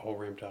was like all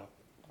ramped up.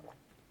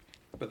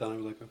 But then I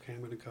was like, okay,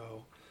 I'm gonna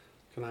go.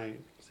 Good night.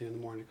 See you in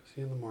the morning.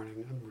 See you in the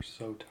morning. And we're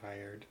so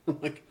tired. I'm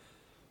like,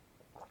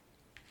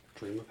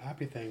 dream of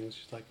happy things.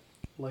 She's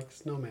like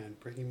snowman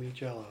bringing me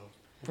jello.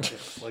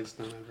 Yes, like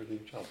snowman bringing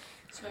me jello.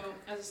 So,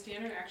 as a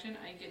standard action,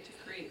 I get to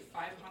create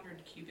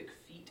 500 cubic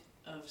feet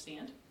of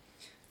sand.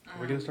 Are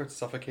we gonna start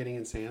suffocating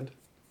in sand?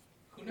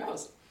 Who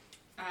knows?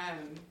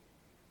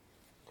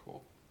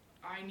 Cool.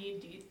 I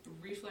need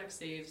reflex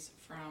saves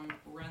from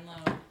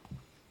Renlo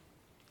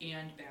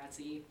and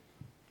Batsy.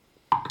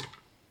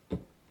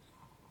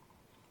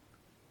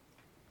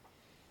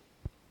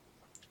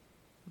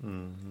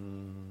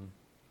 Mm-hmm.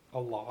 A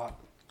lot.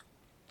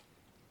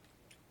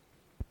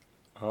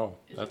 Oh,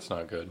 Is that's it-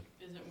 not good.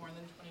 Is it more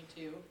than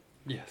 22?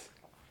 Yes.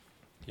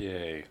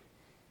 Yay.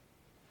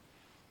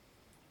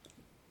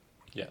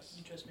 Yes.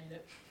 You just made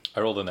it. I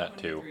rolled a nat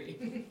 2.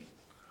 23.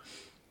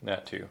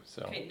 Nat 2,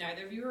 so. Okay,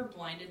 neither of you are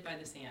blinded by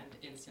the sand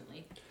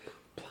instantly.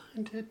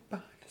 Blinded by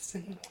the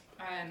sand.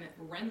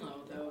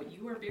 Renlo, though,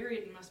 you are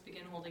buried and must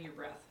begin holding your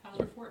breath. How's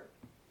your fort?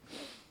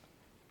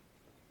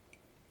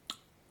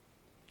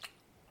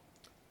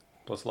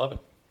 Plus 11.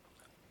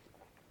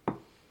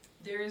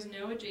 There is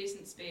no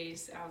adjacent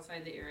space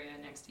outside the area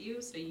next to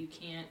you, so you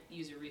can't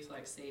use a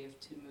reflex save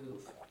to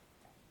move.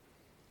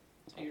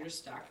 So you're just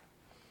stuck.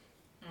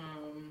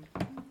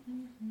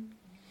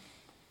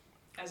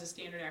 As a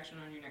standard action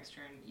on your next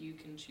turn, you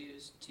can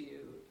choose to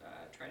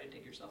try to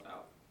dig yourself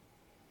out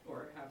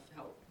or have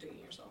help digging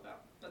yourself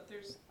out. But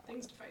there's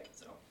things to fight,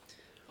 so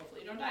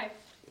hopefully you don't die.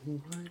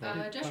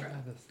 Jeshra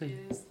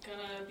is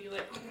gonna be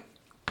like,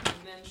 and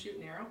then shoot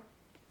an arrow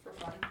for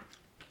fun.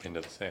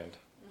 Into the sand.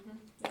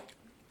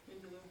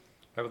 Into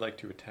the, I would like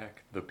to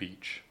attack the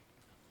beach.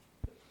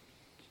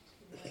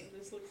 like,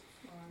 this looks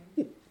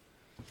fun.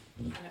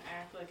 I'm gonna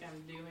act like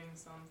I'm doing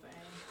something.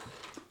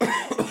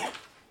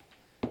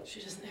 She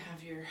doesn't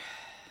have your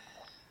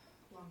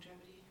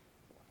longevity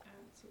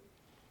as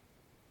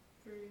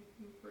a very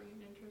important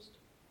interest.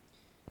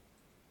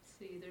 Let's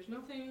see, there's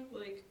nothing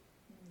like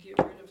get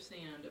rid of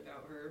sand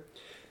about her.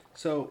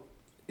 So,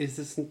 is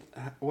this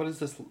what does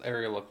this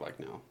area look like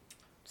now?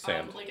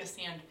 Sand. Like a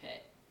sand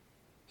pit.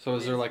 So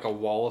is there like a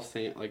wall of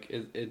sand? Like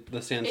is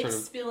the sand It's sort of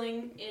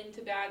spilling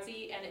into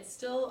Badsy, and it's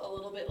still a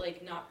little bit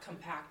like not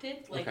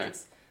compacted, like Okay.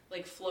 it's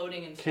like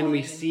floating and Can flowing we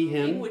and see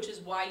moving, him? which is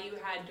why you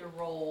had to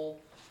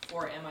roll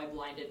for Am I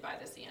Blinded by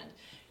the Sand.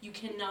 You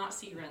cannot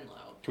see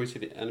Renlo. Can we see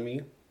the enemy?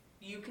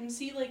 You can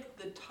see like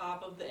the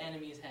top of the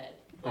enemy's head,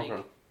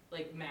 Okay.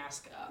 like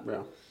mask up.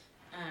 Yeah.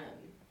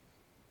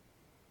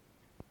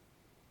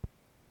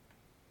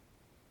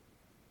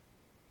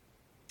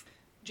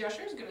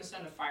 Jester's gonna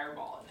send a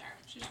fireball in there.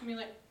 She's gonna be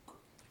like,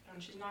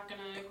 and she's not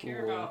gonna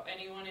care Cool. about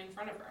anyone in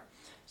front of her.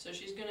 So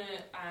she's gonna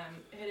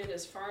hit it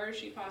as far as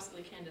she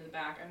possibly can to the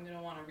back. I'm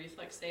gonna want a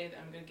reflex save.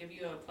 I'm gonna give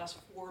you a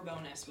 +4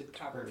 bonus with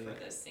cover for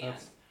this sand.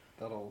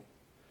 That'll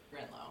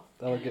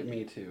Renlo. get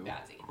me too.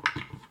 Badsy.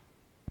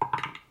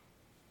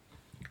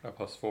 A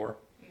 +4.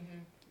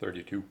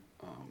 32.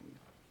 Yeah.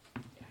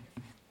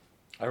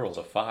 I rolled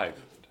a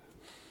 5.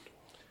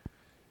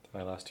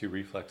 My last 2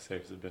 reflex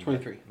saves have been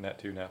 23. Nat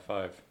 2, Nat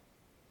 5.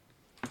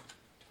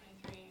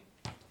 23.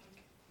 I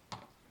think.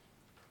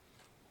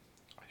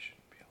 I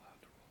shouldn't be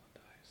allowed to roll a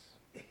dice.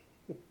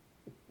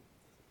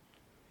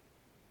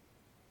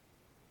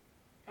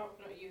 Oh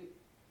no,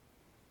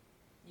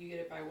 you get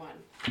it by 1.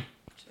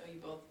 So you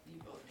both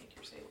make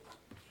your save.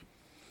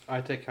 I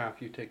take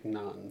half, you take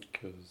none.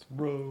 Because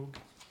rogue.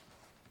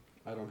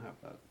 I don't have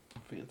that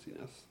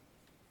fanciness.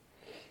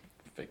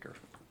 Faker.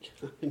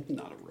 I'm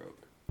not a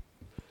rogue.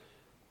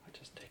 I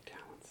just take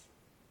talents.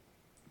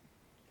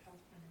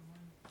 Pathfinder 1,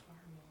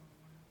 Fireball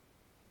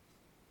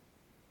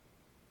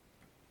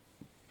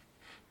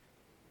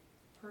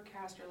 1. Per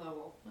caster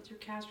level. What's your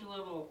caster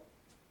level?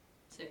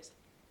 6.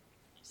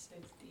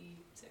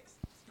 6d6. It's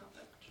not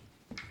that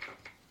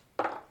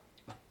much.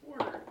 4.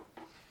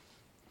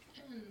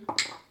 10.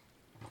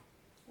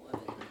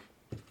 11.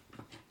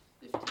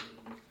 15.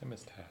 I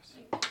missed halves.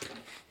 19.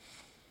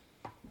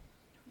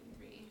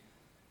 23.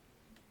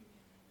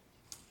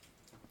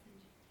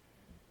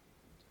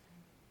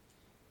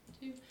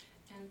 2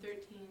 and 13.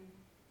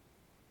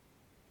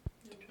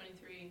 No,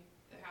 23.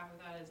 The half of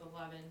that is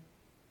 11.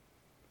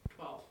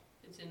 12.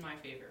 It's in my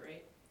favor,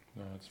 right?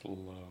 No, it's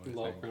low, I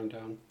Low, think. round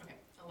down. Okay,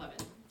 11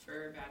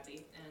 for Badsy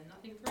and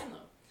nothing for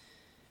Renlo.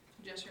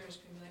 Jester is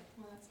going to be like,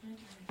 well, that's my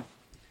turn.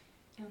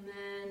 And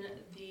then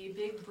the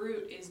big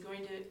brute is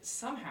going to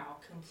somehow,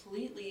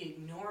 completely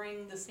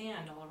ignoring the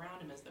sand all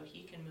around him as though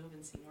he can move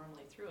and see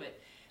normally through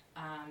it,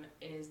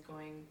 is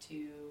going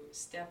to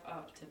step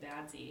up to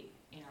Badsy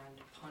and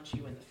punch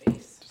you in the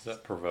face. Does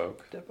that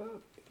provoke? Step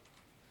up.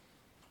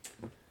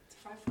 It's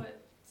a 5-foot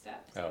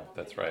step. So Oh, I don't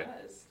that's think it right.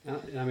 does.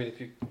 I mean, if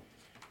you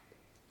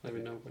let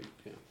me know what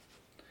if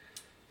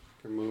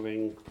you're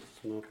moving,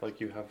 look like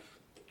you have.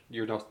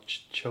 You're not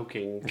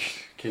choking.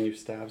 Can you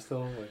stab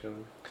still? Like a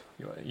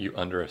You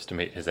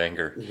underestimate his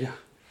anger. yeah.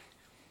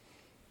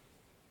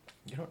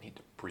 You don't need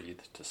to breathe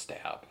to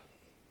stab.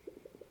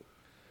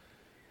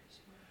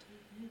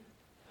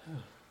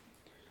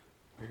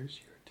 Where's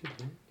your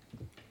two?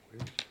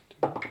 Where's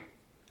your two?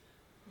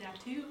 Nat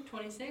 2,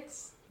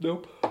 26.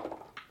 Nope.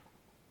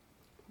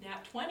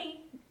 Nat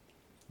 20,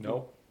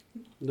 Nope.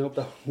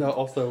 Nope. No.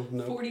 Also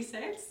no.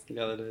 46.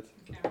 Yeah, that is.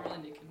 Okay, I'm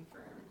rolling to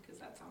confirm because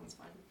that sounds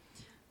fun.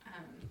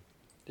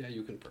 Yeah,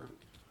 you confirm.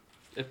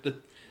 If the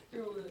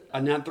Roll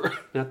a- nat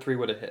 3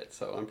 would have hit,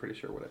 so I'm pretty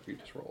sure whatever you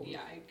just rolled. Yeah,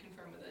 I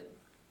confirm with a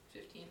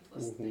 15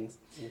 plus Mhm, things.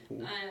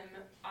 mhm.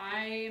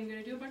 I am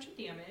going to do a bunch of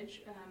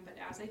damage, but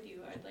as I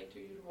do, I'd like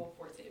you to roll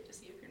fort save to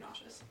see if you're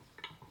nauseous.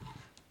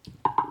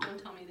 Don't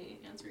tell me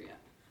the answer yet.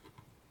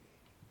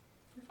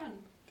 For fun.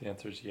 The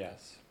answer is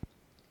yes.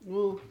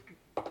 Well,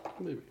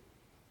 maybe.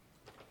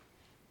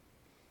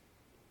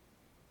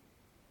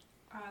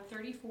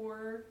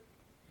 34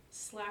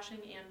 slashing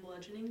and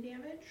bludgeoning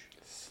damage.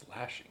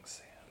 Slashing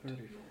sand.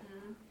 34.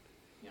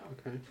 Yeah.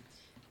 Okay.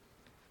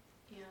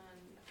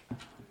 And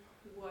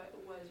what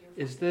was your?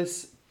 Is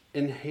this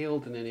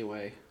inhaled in any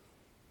way?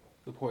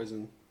 The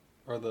poison,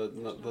 or There's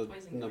no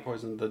poison no there.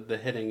 poison. The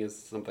hitting is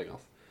something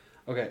else.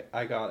 Okay,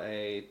 I got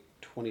a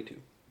 22.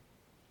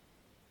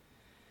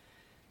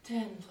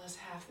 10 plus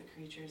half the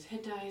creature's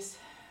hit dice.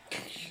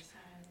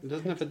 It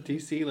doesn't have a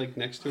DC like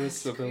next to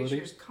its Plus ability.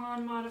 creature's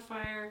con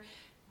modifier,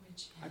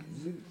 which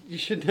is You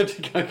shouldn't have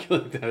to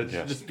calculate that. It should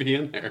Yes. just be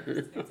in there.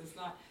 it's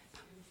not 2,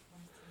 4,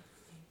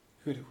 6, 8.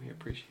 Who do we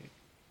appreciate?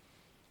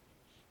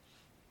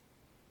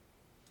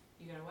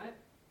 You got a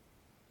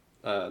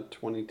what?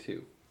 22.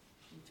 You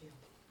failed.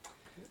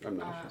 I'm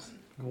nauseous.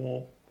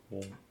 Womp,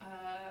 womp.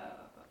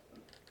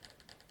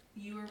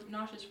 You were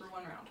nauseous for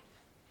 1 round.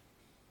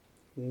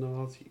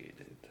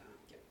 Nauseated.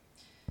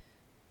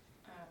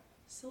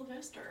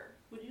 Sylvester,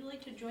 would you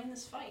like to join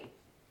this fight?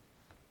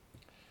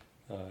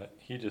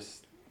 He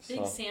just Big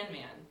saw,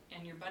 Sandman,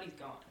 and your buddy's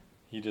gone.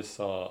 he just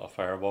saw a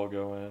fireball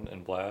go in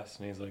and blast,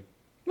 and he's like,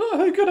 "Oh,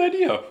 hey, good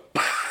idea."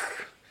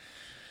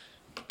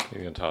 He's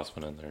gonna toss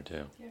one in there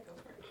too. Yeah, go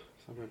for it.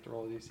 So I'm gonna have to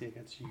roll a DC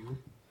against you.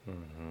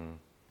 Mm-hmm.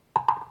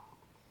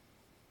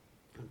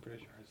 I'm pretty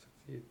sure I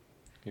succeed.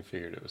 He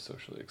figured it was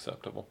socially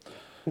acceptable.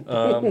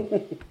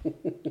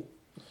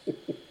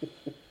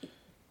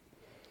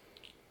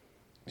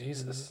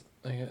 Jesus,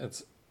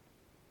 it's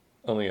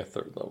only a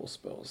 3rd level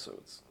spell, so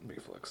it's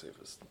reflex save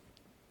is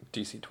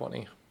DC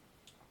 20.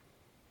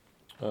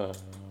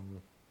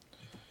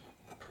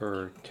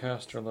 Per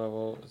caster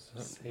level, is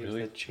that Saves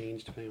really that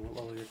change depending on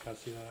what level you're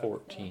casting that at.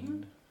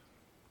 14?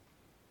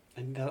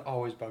 And that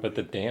always bugs But me.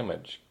 the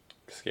damage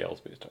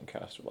scales based on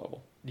caster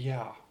level.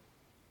 Yeah.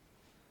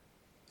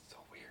 So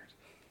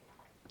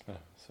weird.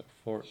 So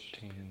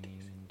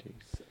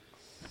 14d6,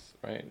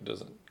 right? It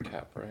doesn't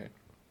cap, right?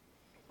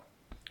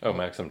 Oh,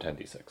 maximum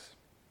 10d6.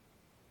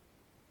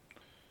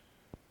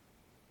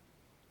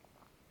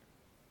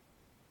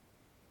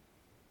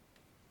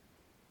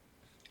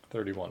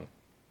 $31.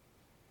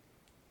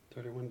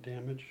 31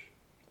 damage.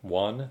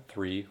 1,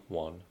 3,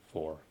 1,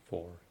 4,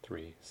 4,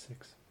 3,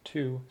 6,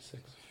 2,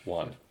 6,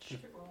 1.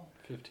 Keep it roll.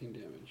 15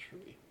 damage for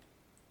me.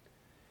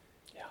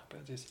 Yeah,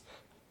 but it's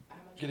How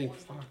much Getting was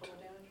the fucked. total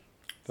damage?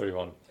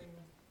 31. 31.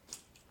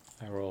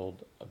 I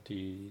rolled a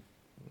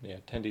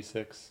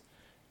 10d6,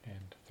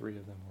 and 3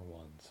 of them were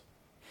 1s.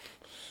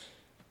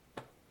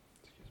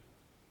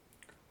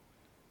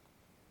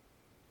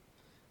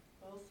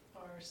 Both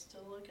are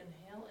still looking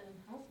hale and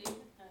healthy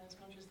as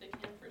much as they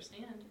can for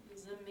sand.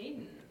 The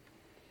maiden.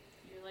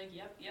 You're like,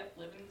 yep,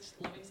 living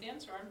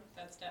sandstorm.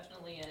 That's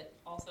definitely it.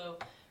 Also,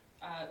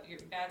 your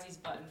Badsy's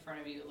butt in front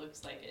of you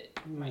looks like it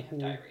might have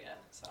Mhm. diarrhea.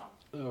 So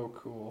Oh,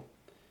 cool.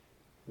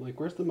 I'm like,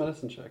 where's the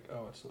medicine check?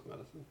 Oh, it's not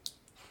medicine.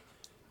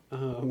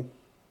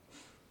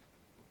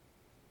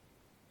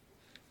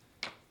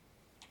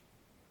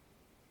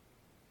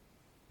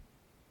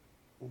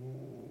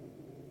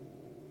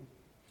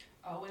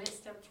 oh, when it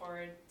stepped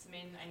forward, it's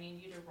maiden. I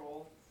need you to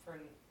roll for.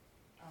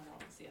 Oh no,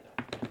 it's the other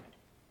one.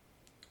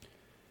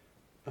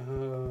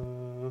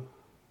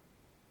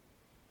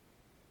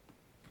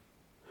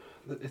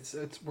 Never mind.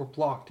 It's we're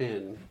blocked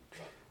in.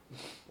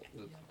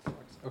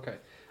 Okay.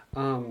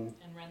 And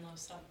Renlo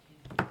stuck.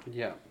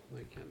 Yeah,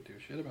 I can't do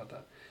shit about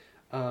that.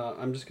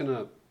 I'm just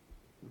gonna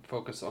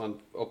focus on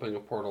opening a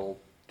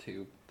portal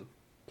to the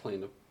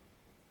plane of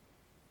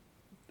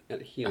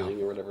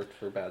healing or whatever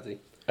for Bazzy.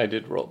 I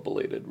did roll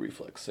belated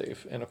reflex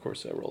save, and of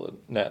course I rolled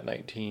a nat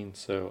 19,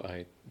 so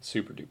I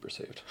super duper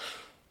saved.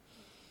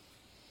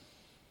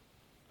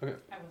 Okay.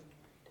 I wasn't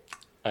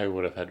worried. I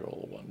would have had to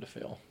roll a 1 to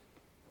fail.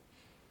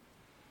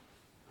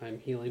 I'm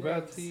healing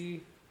Rogues.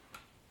 Batsy,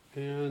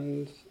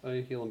 and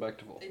I heal him back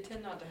to full. They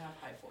tend not to have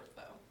high fort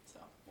though, so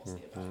we'll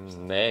see about it.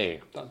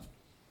 Nay. Done.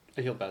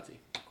 I healed Batsy.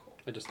 Cool.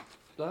 I just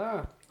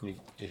If you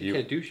you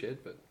can't do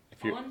shit, but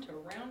On to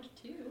round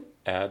 2.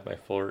 add my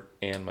flirt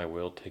and my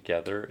will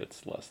together,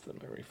 it's less than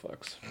my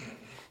reflex.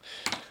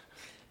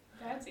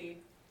 Badsy,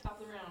 top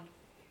of the round.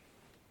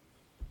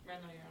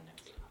 Renlo, you're on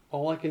next.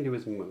 all I can do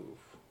is move.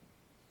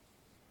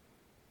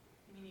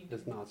 I mean,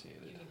 It's you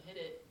nauseated. can hit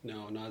it.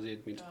 No,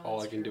 nauseated means Oh, all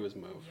I that's can true. do is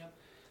move. Yep.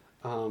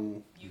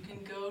 You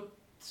can go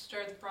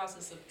start the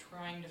process of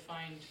trying to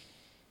find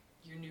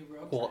your new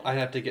rogue Well, friend. I'd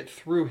have to get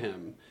through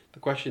him. The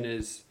question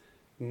is,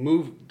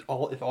 move.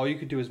 If all you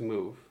could do is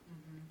move,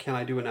 Mhm. can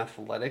I do an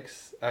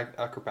acrobatics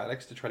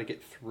to try to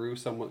get through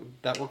someone?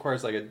 That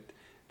requires like a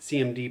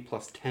CMD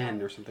plus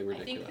 10 or something I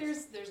think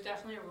ridiculous. there's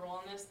definitely a rule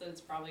on this that's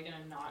probably going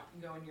to not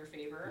go in your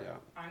favor. Yeah.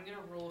 I'm going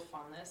to rule a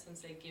fun this and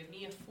say give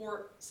me a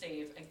fort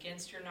save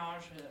against your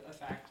nausea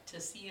effect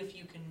to see if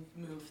you can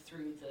move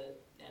through the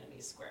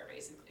enemy's square,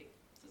 basically.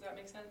 Does that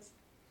make sense?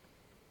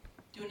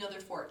 Do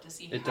another fort to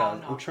see It how does.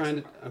 I'm nauseous trying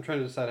you to. are. I'm trying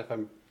to decide if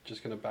I'm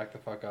just gonna back the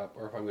fuck up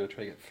or if I'm gonna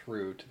try to get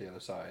through to the other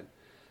side.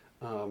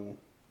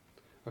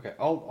 Okay,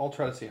 I'll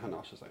try to see how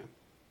nauseous I am.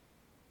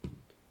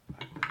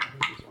 I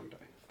used the wrong die.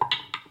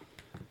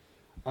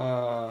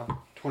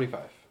 25.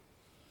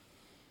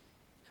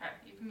 Okay,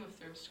 you can move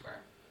through a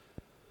square.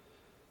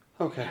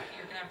 Okay.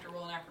 You're going to have to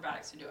roll an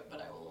acrobatics to do it,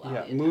 but I will allow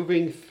Yeah, you.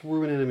 moving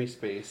through an enemy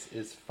space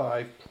is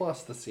 5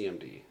 plus the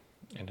CMD.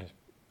 And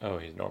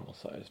he's normal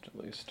sized at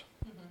least.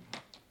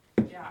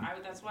 Yeah,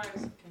 that's why I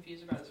was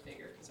confused about his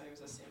figure, because I was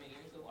assuming he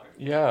was a large boy.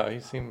 Yeah, he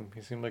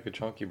seemed like a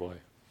chunky boy.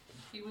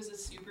 If he was a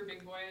super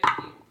big boy,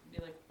 you'd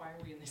be like, why are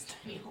we in this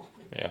tiny hole?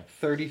 Yeah.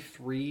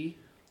 33.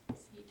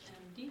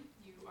 CMD,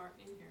 you are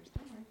in here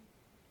somewhere.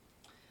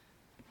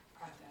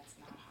 That's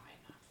not high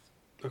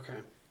enough.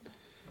 Okay.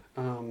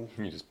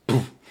 He just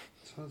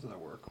So how does that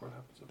work? What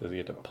happens? If does he I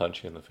get to go?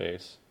 punch you in the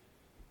face?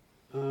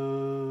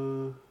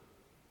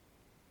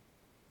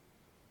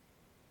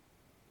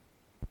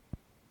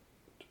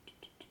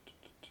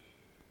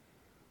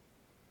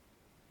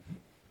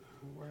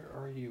 Where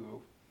are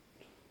you?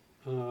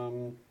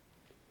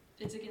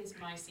 It's against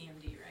my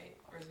CMD, right?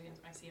 Or is it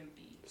against my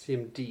CMB?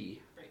 CMD.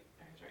 Right,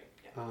 that's right.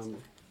 Yeah. that's fine.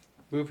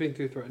 Moving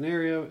through threatened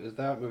area is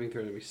that. Moving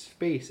through enemy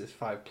space is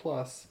 5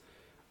 plus.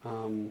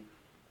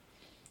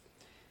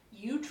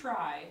 You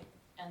try,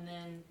 and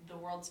then the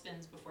world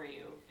spins before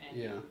you, and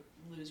you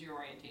lose your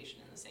orientation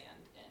in the sand,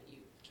 and you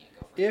can't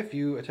go further. If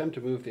you attempt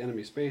to move the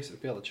enemy space and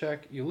fail to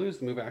check, you lose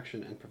the move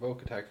action and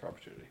provoke attack for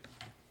opportunity.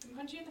 I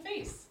punch you in the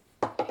face.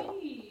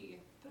 Hey,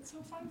 that's so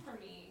fun for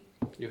me.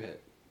 You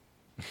hit.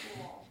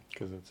 Cool.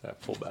 Because it's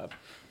at full bat.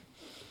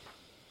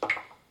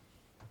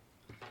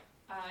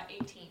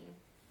 18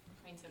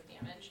 points of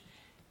damage.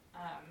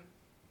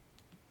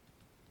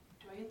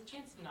 Do I get the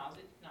chance to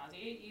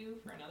nauseate you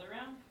for another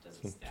round? Does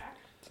it stack?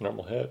 It's a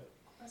normal hit.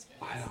 That's good.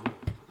 I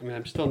mean,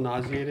 I'm still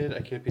nauseated.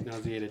 I can't be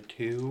nauseated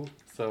too,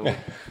 so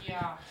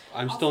Yeah.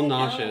 I'm I'll still say no.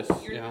 nauseous.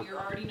 You're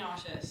already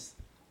nauseous.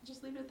 I'll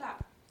just leave it at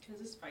that, because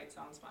this fight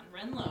sounds fun.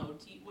 Renlo, what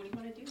do you want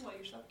to do while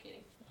you're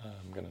suffocating?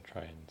 I'm going to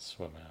try and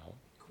swim out.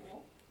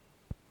 Cool.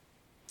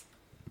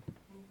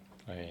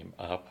 I aim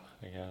up,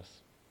 I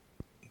guess.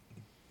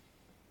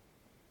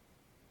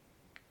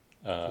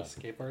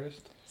 Escape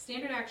artist.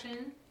 Standard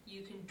action,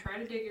 you can try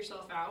to dig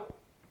yourself out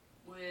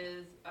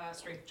with a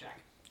strength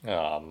check.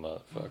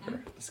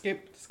 Motherfucker.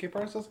 Escape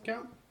artist doesn't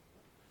count?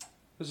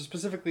 There's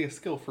specifically a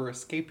skill for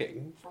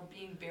escaping. For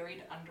being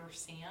buried under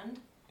sand?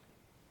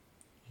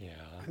 Yeah.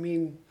 I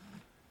mean,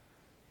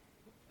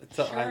 it's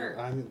Sure.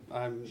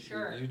 I'm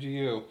Sure. You do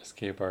you.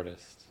 Escape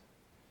artist.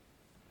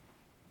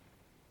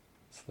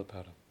 Slip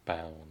out of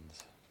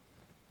bounds.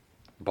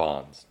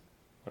 Bonds.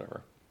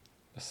 Whatever.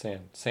 A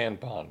sand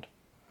bond.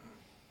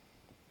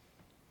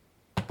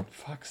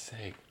 Fuck's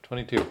sake.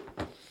 22. No.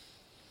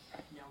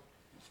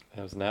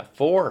 That was nat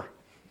 4.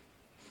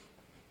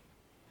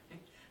 I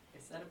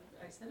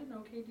said an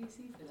okay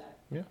DC for that.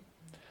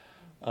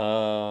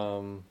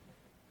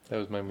 That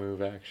was my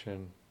move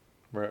action.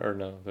 Or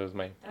no, that was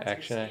my That's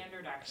action. your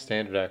standard action.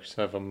 Standard action.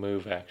 So I have a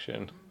move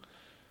action. Mhm.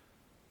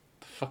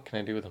 The fuck can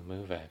I do with a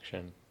move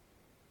action?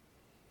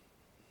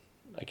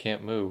 I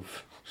can't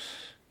move.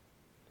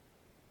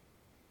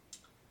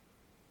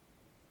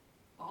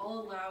 I'll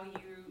allow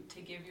you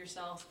to give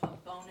yourself a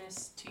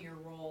bonus to your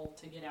roll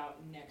to get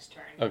out next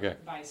turn. Okay.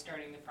 By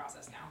starting the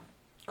process now.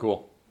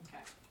 Cool.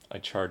 Okay. I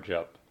charge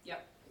up.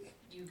 Yep.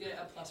 You get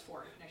a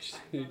 +4 next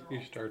time. You, on the you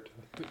roll. start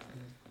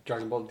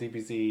Dragon Ball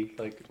DBZ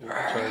like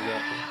charge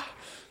up.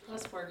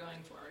 +4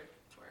 going forward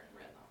for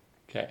Redlaw.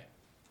 Okay.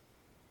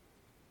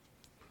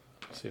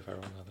 Let's see if I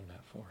roll another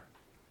nat 4.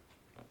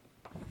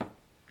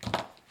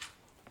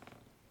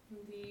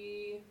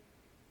 The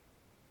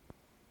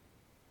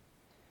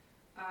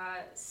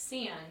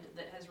sand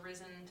that has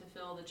risen to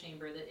fill the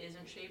chamber that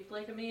isn't shaped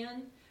like a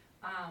man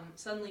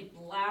suddenly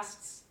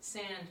blasts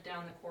sand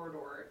down the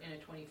corridor in a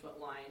 20-foot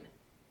line.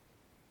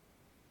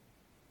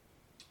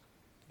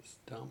 It's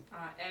dumb.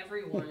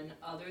 Everyone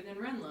other than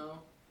Renlo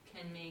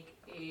can make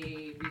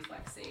a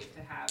reflex save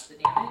to have the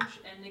damage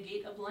and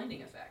negate a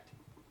blinding effect.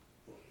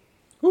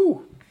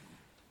 Woo!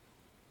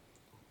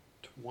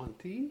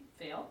 20?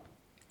 Fail.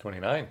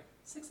 29.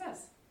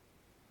 Success.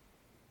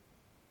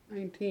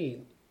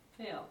 19.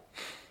 Fail.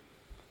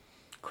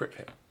 Crit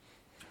fail.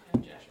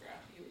 And Jeshua,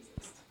 you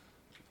resist.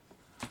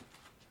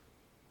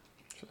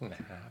 Shouldn't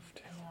have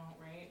to. I know,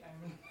 right?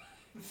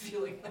 I'm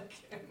feeling like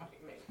I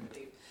might make the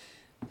leap.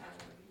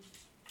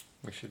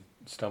 We should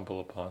stumble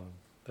upon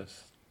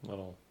this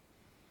little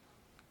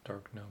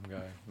dark gnome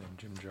guy named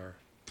Jim Jar.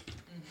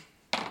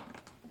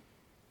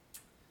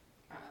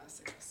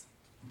 Success.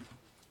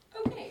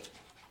 Okay.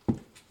 To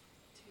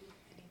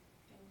anything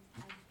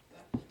like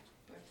that.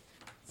 But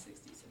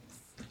 66.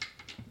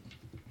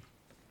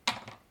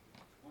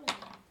 1,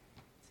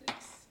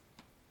 6,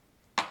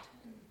 10,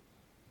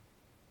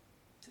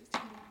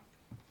 16,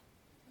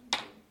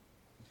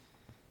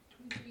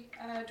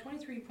 17,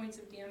 23 points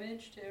of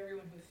damage to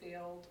everyone who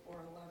failed, or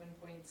 11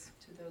 points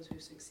to those who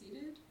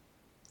succeeded.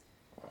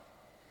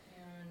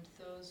 And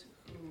those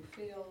who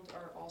failed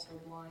are also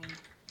blind.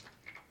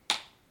 I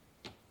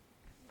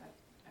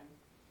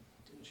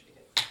didn't shake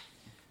it.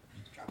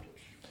 Just dropped it.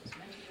 It was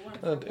meant to be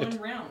one for one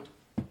round.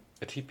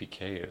 A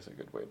TPK is a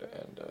good way to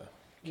end a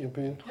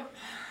Campaign? Yep.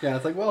 Yeah,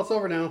 it's like, well, it's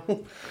over now.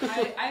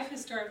 I've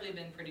historically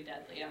been pretty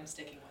deadly. I'm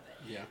sticking with it.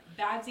 Yeah.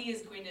 Badsy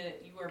is going to,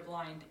 you are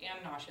blind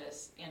and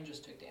nauseous and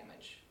just took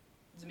damage.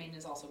 Zemain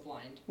is also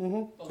blind.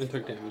 Mm-hmm. Both It for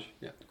took one damage.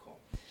 round. Yeah. Cool.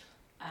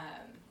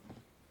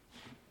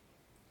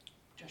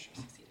 Joshua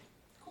succeeded.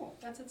 Cool.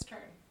 That's its turn.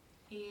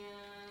 And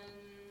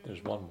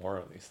There's one more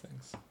of these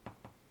things.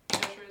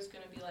 Joshua is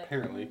going to be like,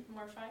 Apparently.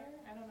 more fire?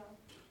 I don't know.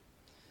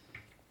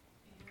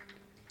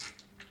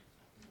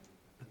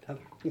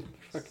 Another.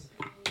 Fucking.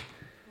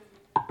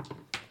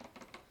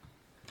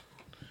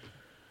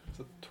 It's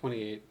a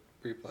 28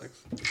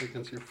 reflex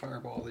against your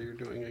fireball that you're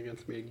doing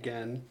against me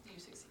again. You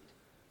succeed.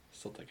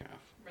 Still take half.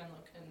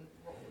 Renlo can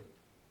roll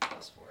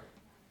 +4.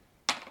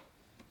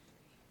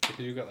 Because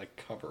you got like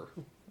cover.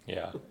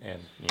 Yeah,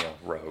 and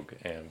rogue,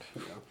 and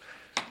Yeah.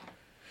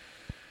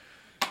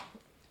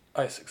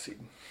 I succeed.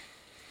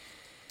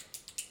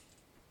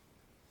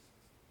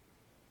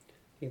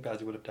 I think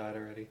Badsy would have died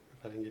already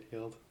if I didn't get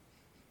healed.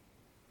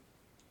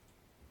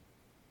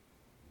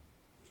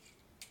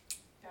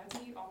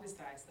 Badsy always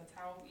dies. That's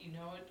how you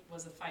know it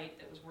was a fight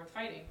that was worth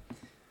fighting.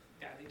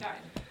 Badsy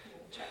died.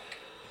 We'll check.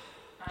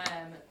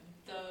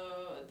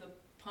 The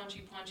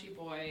punchy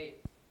boy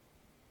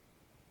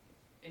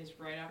is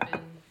right up in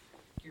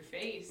your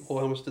face. Well,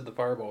 how much did the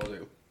fireball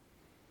do?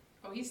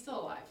 Oh, he's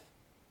still alive.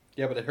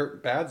 Yeah, but it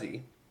hurt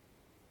Badsy.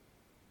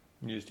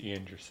 You just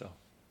Ian'd yourself.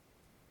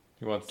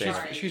 He wants to.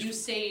 Sorry, she's- you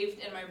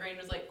saved, and my brain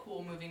was like,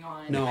 cool, moving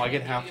on. No, I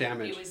get And half it-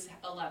 damage. It was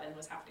 11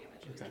 was half damage.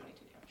 It was Okay.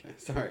 22 damage. Okay,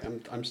 sorry,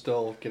 I'm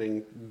still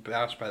getting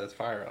bashed by this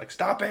fire. Like,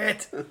 stop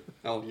it!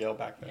 I'll yell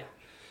back there. Yeah.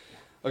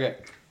 Okay,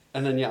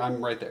 and then yeah,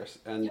 I'm right there,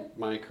 and Yep.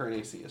 my current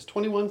AC is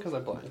 21 because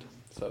I'm blind.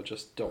 So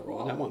just don't roll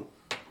on that one.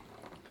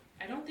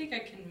 I don't think I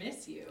can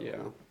miss you. Yeah.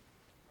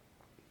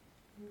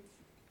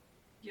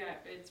 Yeah,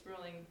 it's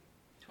rolling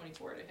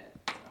 24 to hit.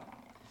 So.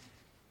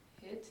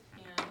 Hit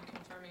and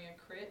confirming a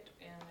crit,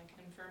 and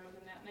I confirm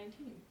with a nat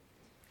 19.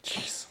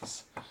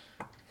 Jesus.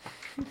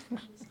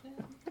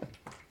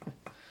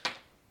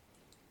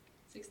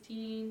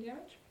 16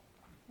 damage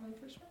on the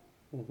first one,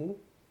 Mm-hmm.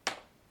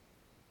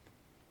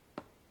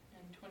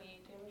 and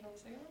 28 damage on the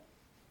second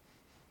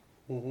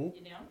one.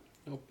 Mm-hmm. You down?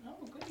 Nope.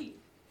 Oh, goody.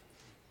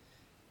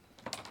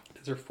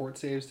 Is there fort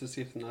saves to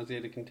see if the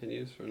nauseated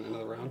continues for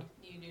another round?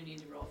 You do need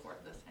to roll for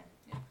it this time.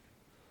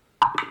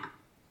 Yeah.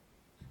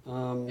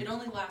 Um, It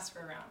only lasts for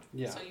a round.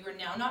 Yeah. So you are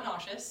now not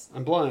nauseous,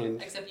 I'm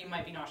blind. except you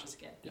might be nauseous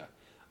again.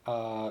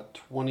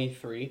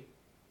 23.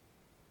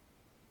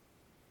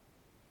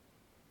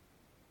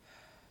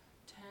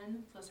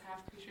 10 plus half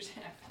creature's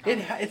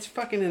half. It's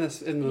fucking in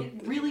this in the. It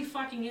really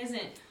fucking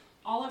isn't.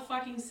 All it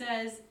fucking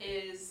says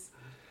is.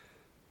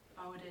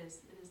 Oh, it is.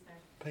 It is there.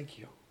 Thank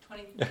you.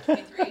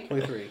 23.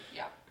 23.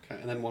 Yeah. Okay,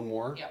 and then one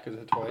more Yeah. because it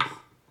hit twice.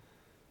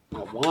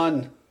 No,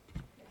 one.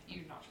 Yeah,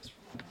 you're nauseous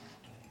for 1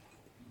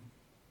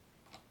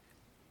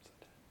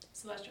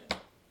 round. Celestia.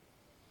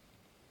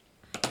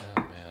 Oh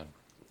man.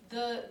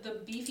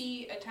 The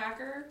beefy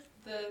attacker,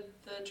 the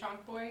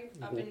chonk boy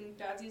up in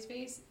Badsy's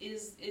face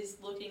is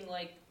looking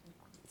like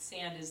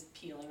sand is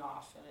peeling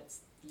off, and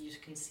you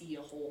can see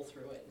a hole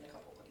through it in a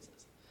couple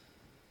places.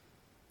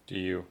 Do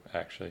you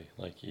actually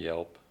like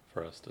yelp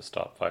for us to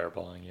stop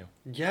fireballing you?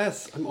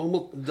 Yes, I'm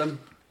almost. Did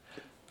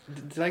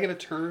I get a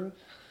turn,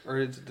 or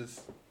is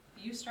this?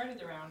 You started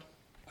the round.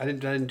 I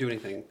didn't do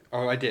anything.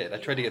 Oh, I did. I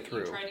tried to get You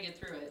through. tried to get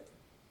through it.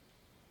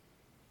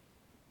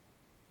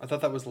 I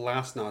thought that was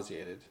last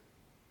nauseated.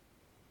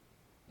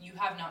 You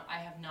have not. I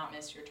have not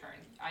missed your turn.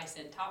 I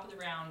said top of the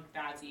round,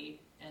 Badsy,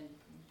 and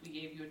we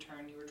gave you a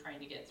turn. You were trying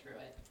to get through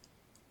it.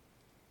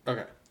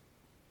 Okay.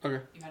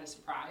 Okay. You had a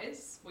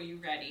surprise. Were you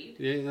readied?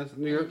 Yeah, that's,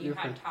 And you're, you you're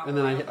had fine. top And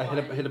then round I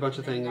hit one, a bunch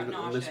of and then things. you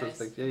got And this was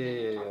nauseous, things. Yeah.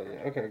 and then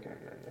top Okay.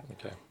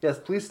 Okay. Yes,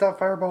 please stop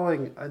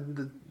fireballing.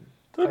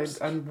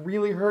 I'm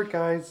really hurt,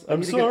 guys.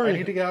 I'm sorry. I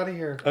need to get out of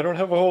here. I don't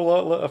have a whole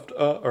lot left,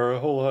 or a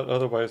whole lot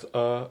otherwise.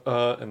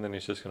 And then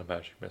he's just gonna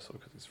magic missile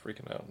because he's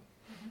freaking out.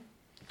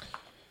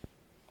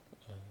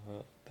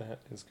 That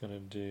is gonna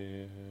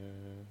do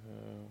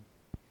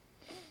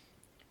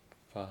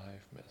 5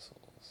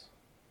 missiles.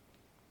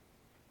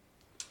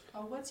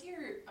 Oh, what's your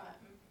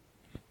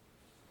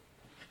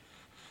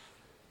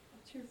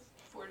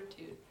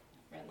fortitude,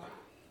 Renla?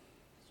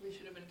 We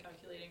should have been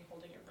calculating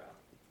holding your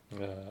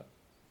breath.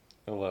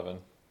 11.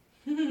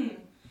 Cool.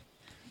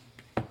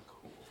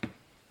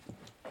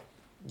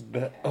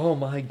 That. Oh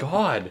my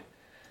god.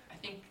 I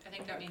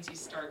think that means you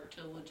start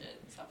to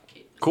legit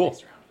suffocate this Cool.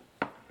 next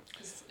round.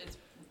 Because it's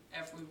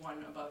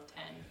everyone above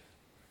 10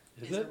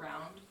 Is is it?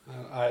 around,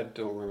 I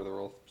don't remember the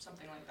rules.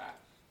 something like that.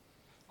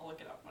 I'll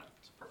look it up when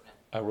it's pertinent.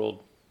 I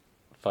rolled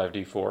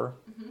 5d4.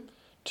 Mm-hmm.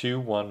 2,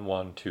 1,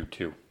 1, 2,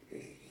 2. How do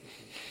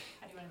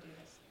you want to do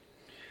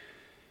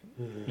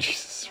this?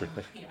 Jesus, really?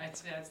 Yeah,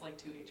 it's like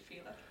 2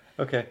 HP left.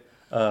 Okay.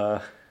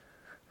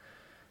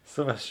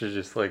 Sylvester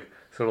just like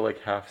sort of like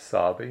half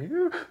sobbing,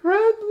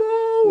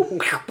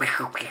 Redlow,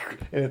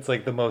 and it's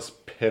like the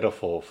most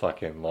pitiful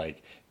fucking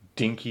like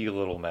dinky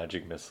little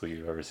magic missile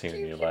you've ever seen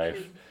in your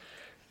life,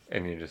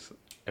 and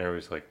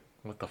everybody's like,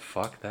 what the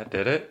fuck? That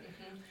did it?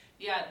 Mm-hmm.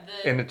 Yeah,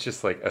 And it's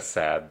just like a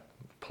sad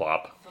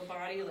plop. the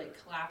body like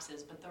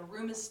collapses, but the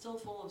room is still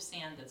full of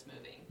sand that's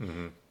moving.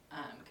 Mm-hmm.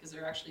 Because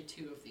there are actually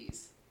 2 of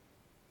these.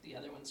 The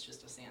other one's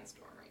just a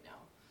sandstorm right now.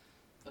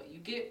 But you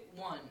get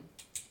one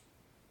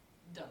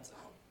Dunzo.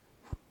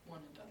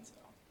 One and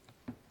Dunzo.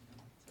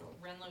 So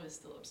Renlo is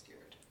still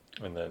obscured.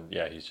 And then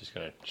yeah, he's just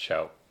gonna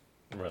shout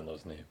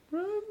Renlow's name.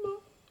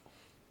 Renlow.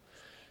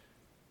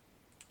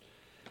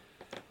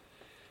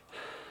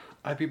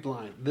 I'd be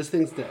blind. This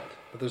thing's dead,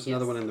 but there's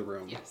another Yes. one in the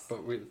room. Yes.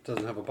 But it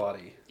doesn't have a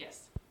body.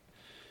 Yes.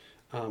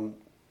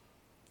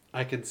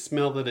 I can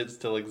smell that it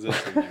still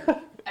exists in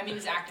there. I mean,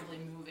 it's actively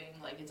moving.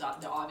 Like, it's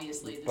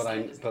obviously the but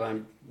sand is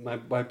gone. my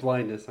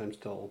blindness, I'm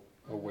still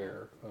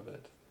aware of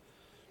it.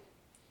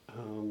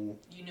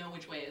 You know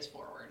which way is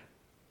forward.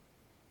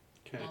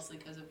 Okay. Mostly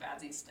because of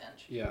Badsy's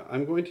stench. Yeah,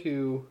 I'm going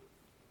to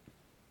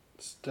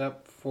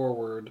step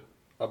forward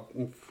up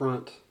in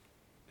front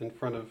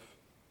of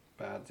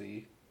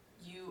Badsy.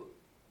 You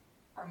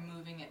are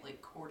moving at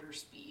like quarter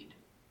speed.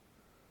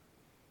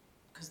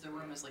 Because the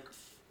room is like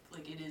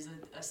it is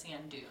a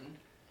sand dune.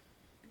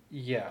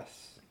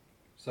 Yes.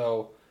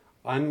 So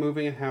I'm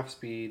moving at half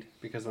speed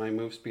because my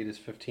move speed is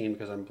 15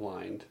 because I'm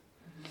blind.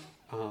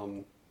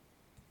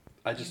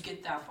 I just you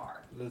get that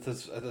far. I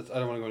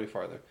don't want to go any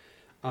farther.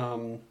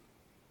 I'm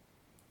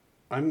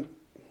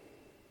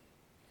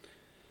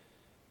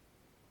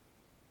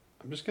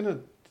just gonna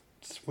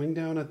swing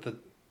down at the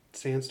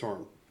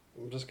sandstorm.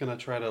 I'm just gonna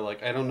try to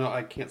I don't know,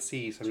 I can't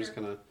see, so I'm just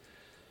gonna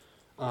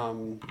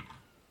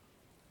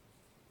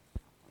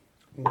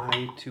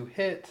my to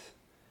hit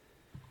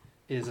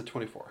is a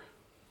 24.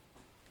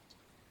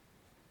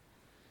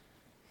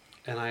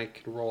 And I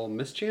can roll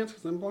mischance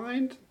because I'm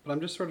blind, but I'm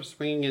just sort of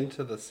swinging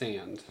into the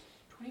sand.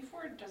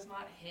 24 does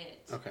not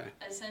hit. Okay.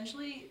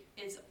 Essentially,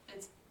 it's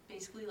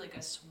basically like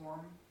a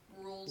swarm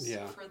rules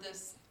for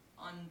this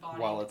unbodied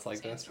While it's like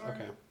sandstorm. this?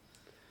 Okay.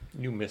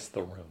 You missed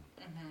the room.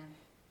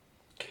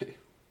 Okay.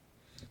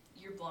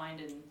 You're blind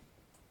and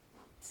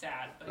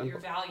sad, but I'm you're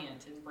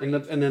valiant and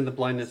brave. And then the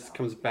blindness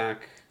comes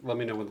back. Let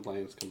me know when the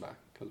blindness comes back.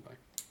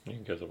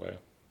 It goes away.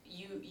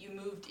 You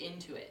moved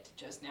into it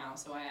just now,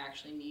 so I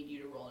actually need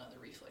you to roll another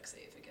reflex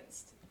save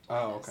against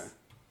Oh, this. okay.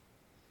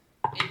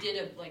 It did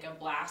a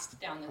blast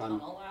down the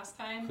tunnel last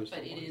time, but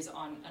it is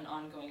on an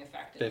ongoing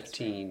effect.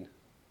 15.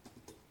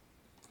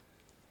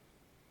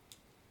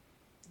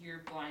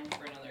 You're blind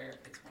for another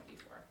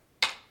 24.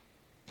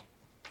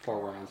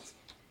 4 rounds.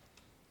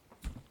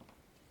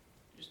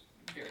 Just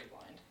very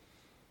blind.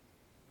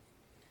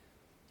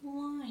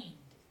 Blind.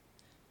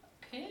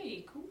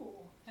 Okay,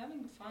 cool.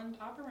 Having fun.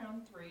 Top of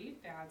round 3.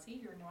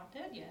 Badsy, you're not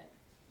dead yet.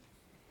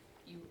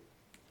 You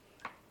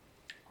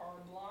are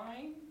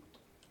blind.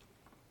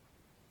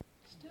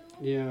 Still?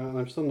 Yeah, and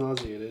I'm still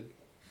nauseated.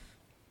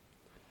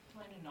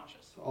 Blind and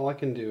nauseous. So all I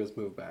can do is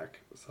move back.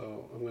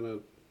 So I'm gonna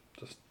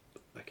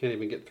I can't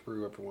even get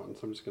through everyone,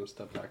 so I'm just gonna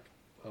step back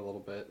a little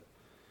bit.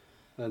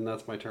 And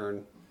that's my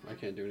turn. I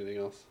can't do anything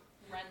else.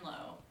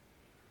 Renlo.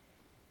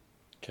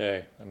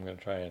 Okay, I'm gonna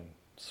try and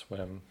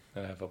swim,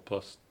 and I have a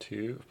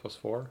 +2, +4.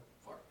 4.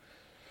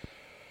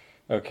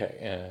 Okay,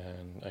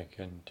 and I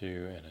can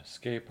do an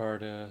escape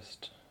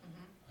artist.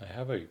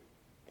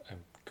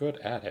 I'm good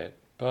at it,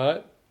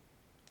 but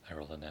I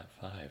rolled a nat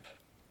 5,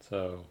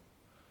 so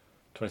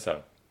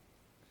 27.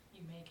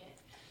 You make it.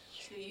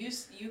 So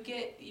you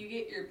get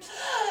your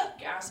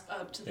gasp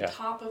up to the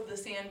top of the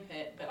sand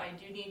pit, but I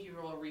do need you to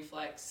roll a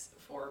reflex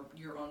for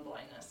your own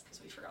blindness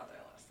because we forgot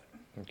that last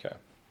time. Okay.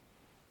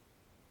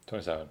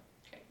 27.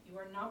 Okay, you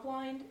are not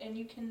blind and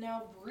you can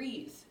now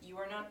breathe. You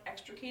are not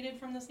extricated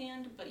from the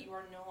sand, but you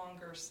are no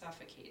longer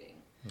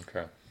suffocating.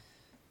 Okay.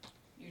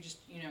 You're just,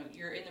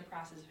 you're in the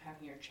process of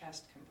having your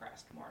chest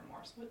compressed more and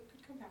more, so it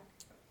could come back.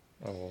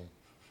 I will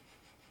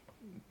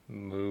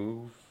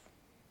move.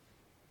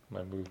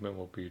 My movement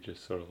will be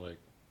just sort of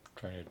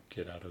trying to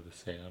get out of the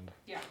sand.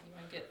 Yeah, you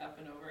want to get up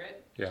and over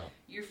it. Yeah.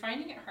 You're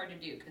finding it hard to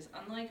do because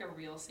unlike a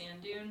real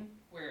sand dune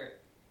where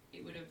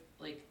it would have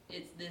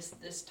it's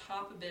this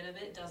top bit of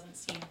it doesn't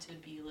seem to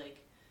be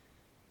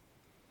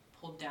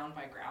pulled down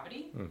by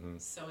gravity. Mm-hmm.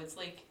 So it's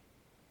like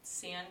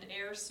sand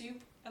air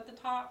soup at the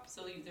top.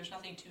 So there's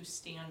nothing to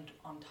stand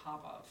on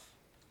top of.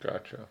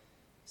 Gotcha.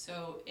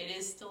 So it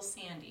is still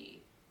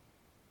sandy,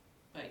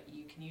 but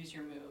you can use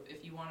your move.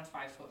 If you want to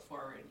 5 foot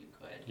forward, you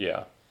could.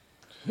 Yeah.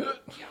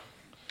 Yeah.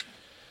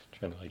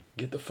 Trying to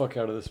get the fuck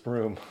out of this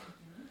room.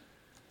 Mm-hmm.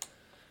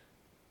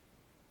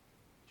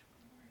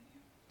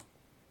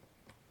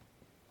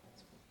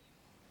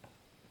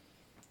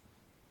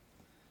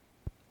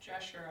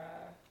 Joshua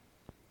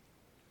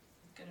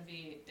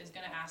is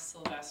gonna ask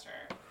Sylvester,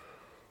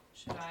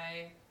 should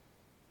I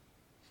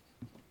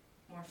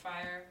more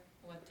fire?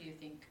 What do you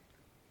think?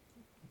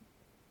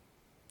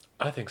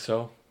 I think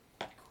so.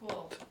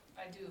 Cool,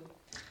 I do.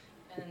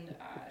 And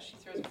she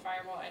throws a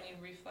fireball. I need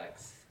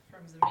reflex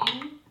from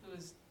Zameen,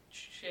 who's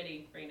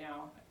shitty right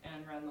now,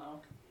 and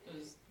Renlo,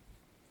 who's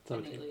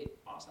 17. innately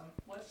awesome.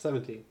 What?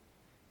 17.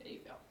 There you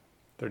go.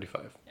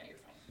 35. Yeah, you're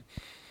fine.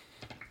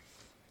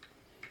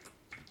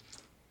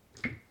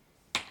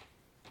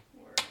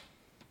 4,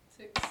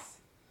 6,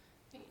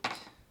 8,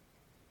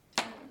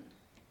 10,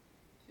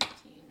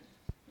 15,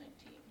 19.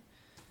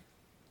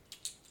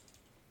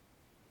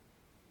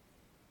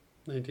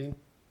 19.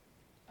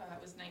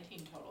 It was 19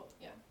 total,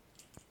 yeah.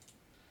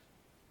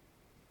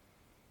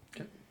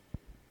 Okay.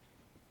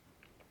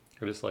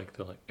 I just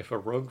if a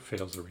rogue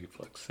fails a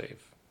reflex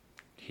save,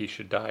 he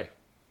should die.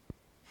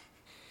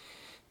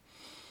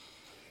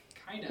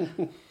 Kinda.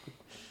 Kinda.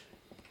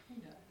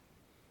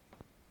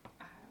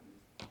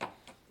 Let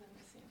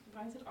me see.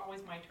 Why is it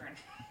always my turn?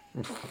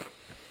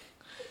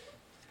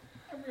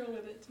 I'm real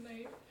with it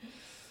tonight.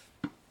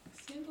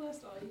 Stand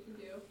blessed, all you can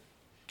do.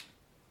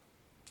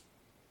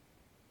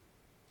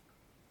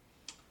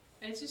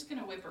 And it's just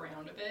gonna whip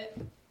around a bit.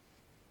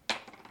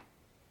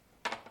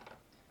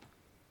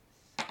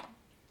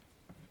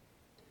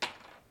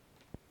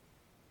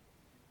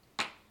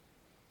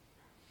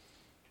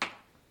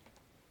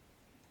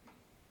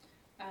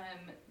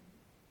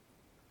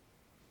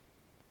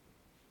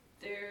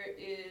 There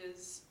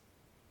is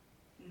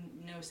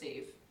no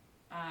save.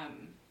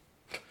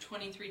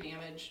 23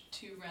 damage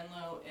to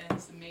Renlo and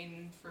the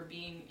maiden for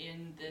being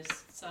in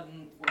this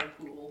sudden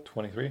whirlpool.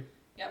 23?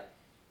 Yep.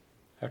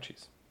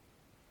 Ouchies.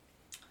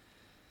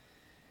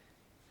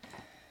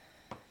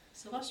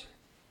 Sylvester,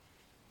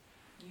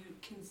 you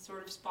can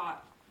sort of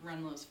spot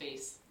Renlo's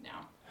face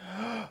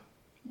now.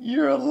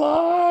 You're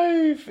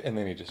alive! And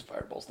then he just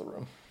fireballs the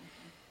room.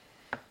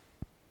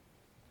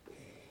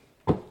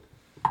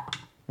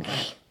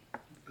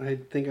 I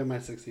think I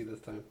might succeed this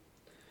time.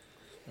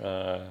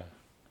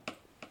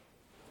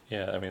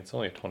 Yeah, I mean, it's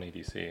only a 20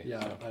 DC. Yeah,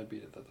 so. I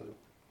beat it that time.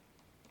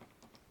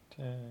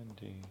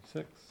 10d6,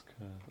 because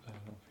I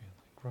don't feel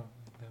like rolling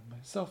them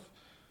myself.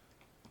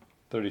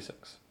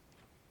 36.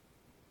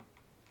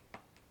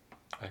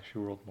 I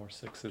actually rolled more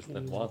sixes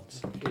than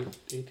ones.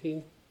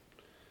 18?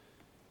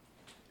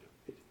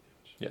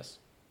 Yes.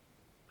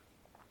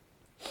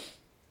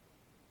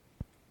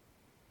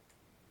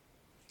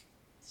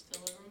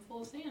 Still a room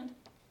full of sand.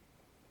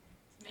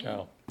 It's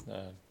Oh,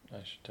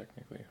 I should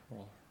technically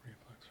roll a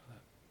reflex for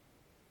that.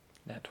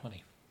 Nat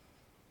 20.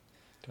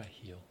 Do I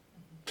heal?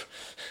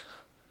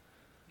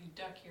 You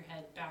duck your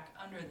head back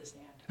under the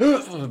sand.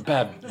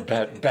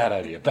 Bad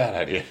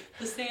idea.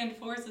 The sand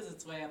forces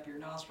its way up your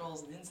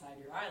nostrils and inside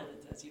your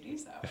eyelids as you do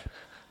so.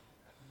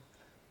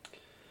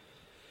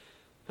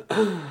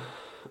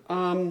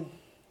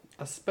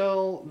 A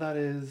spell that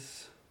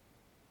is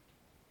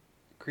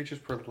creatures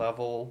per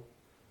level.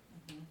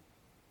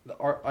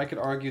 I could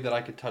argue that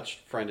I could touch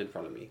friend in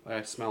front of me. Like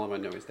I smell him, I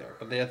know he's there.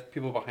 But they have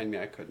people behind me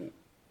I couldn't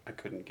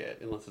get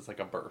unless it's like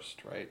a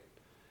burst, right?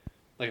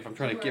 Like if I'm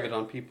trying to give it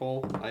on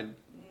people,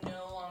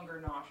 No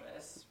longer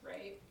nauseous,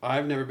 right?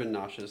 I've never been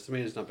nauseous.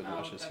 Samantha's not been Oh,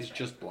 nauseous. that's He's right.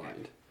 just Okay.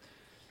 blind.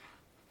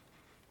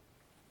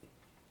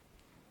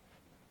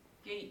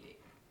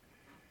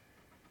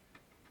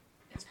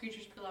 It's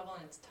creatures per level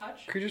and it's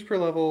touch. Creatures per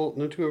level,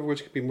 no two of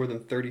which could be more than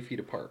 30 feet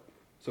apart.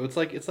 So it's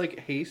like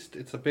haste.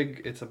 It's a.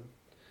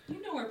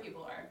 You know where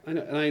people are. I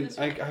know, and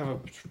I have a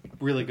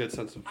really good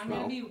sense of I'm smell.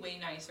 going to be way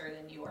nicer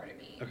than you are to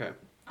me. Okay.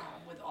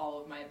 With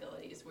all of my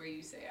abilities, where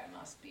you say I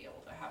must be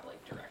able to have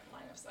like direct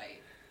line of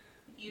sight.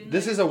 Even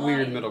This though is a you're weird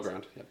blind. middle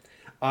ground. Yep.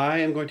 I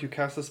am going to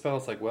cast a spell.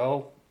 It's like,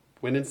 well,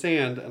 wind and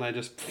sand, and I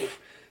just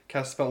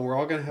cast a spell, and we're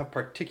all going to have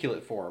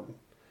particulate form,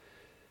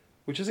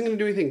 which isn't going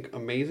to do anything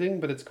amazing,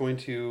 but it's going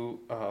to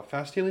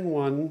fast healing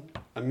 1,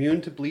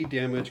 immune to bleed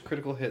damage,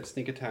 critical hit,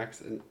 sneak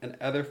attacks, and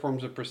other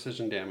forms of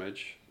precision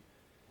damage.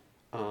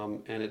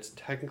 And it's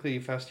technically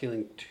fast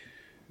healing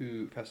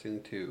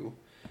 2.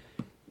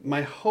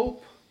 My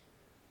hope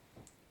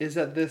is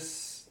that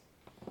this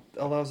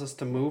allows us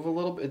to move a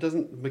little bit. It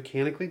doesn't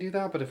mechanically do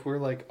that, but if we're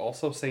like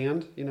also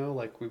sand,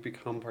 like we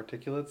become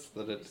particulates,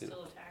 that You it's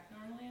still attack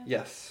normally?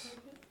 yes.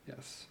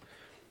 Yes.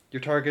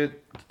 Your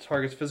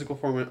target's physical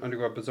form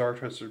undergo a bizarre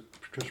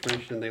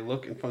transformation. They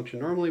look and function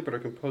normally, but are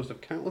composed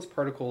of countless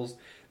particles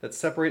that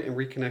separate and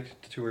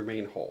reconnect to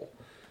remain whole.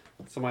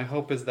 So my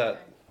hope is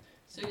that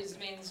So this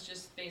means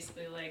just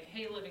basically like,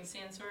 hey, living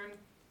sandstorm,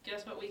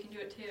 guess what? We can do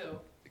it too.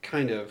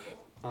 kind of,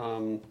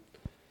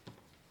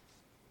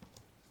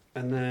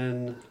 and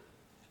then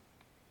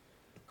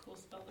Cool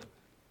spell that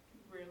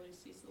rarely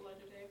sees the light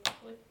of day,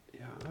 hopefully.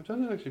 yeah, I've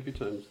done it actually a few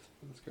times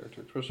with this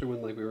character, especially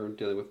when like we were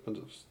dealing with a bunch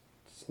of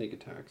sneak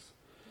attacks.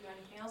 You got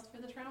anything else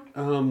for this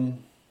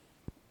round?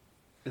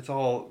 It's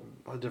all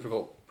a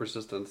difficult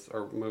persistence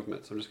or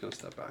movement, so I'm just gonna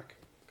step back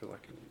because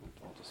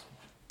I'll just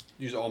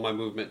use all my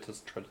movement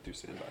to try to do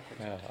sand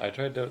backwards. Yeah, I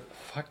tried to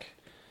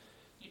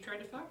You tried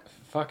to fuck?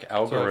 fuck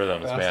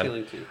algorithms, fast man.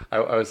 healing 2. I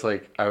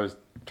was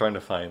trying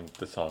to find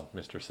the song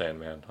Mr.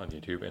 Sandman on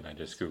YouTube, and I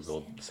just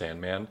googled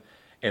Sandman,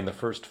 and the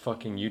first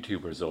fucking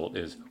YouTube result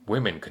is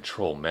women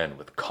control men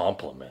with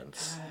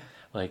compliments.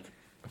 Like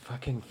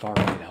fucking far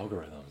right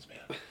algorithms,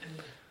 man.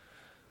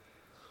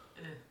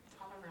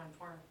 Top of round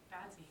 4.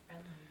 Badsy,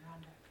 friendly,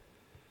 round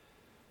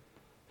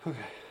up.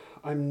 Okay,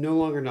 I'm no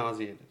longer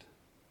nauseated,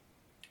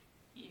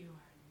 You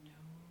are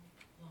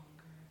no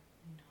longer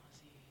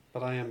nauseated.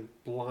 but I am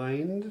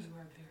blind. You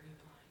are very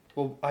blind.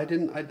 Well,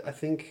 I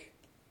think,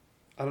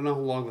 I don't know how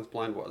long this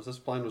blind was. This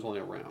blind was only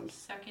a round.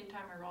 Second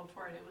time I rolled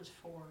for it, it was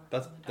 4.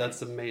 That's on the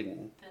that's a dice.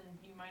 maiden. Then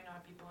you might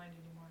not be blind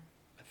anymore.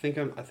 I think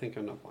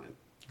I'm not blind.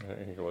 I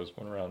think it was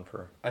one round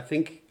for I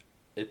think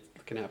it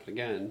can happen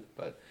again,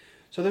 but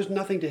so there's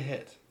nothing to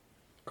hit.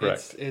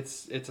 correct.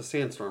 It's a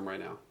sandstorm right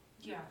now.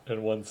 Yeah.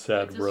 And one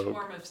sad It's a rogue.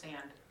 swarm of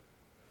sand.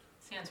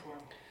 Sandstorm.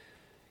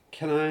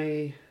 Can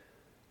I?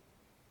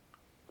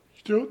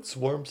 Don't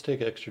swarms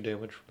take extra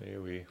damage from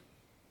AoE?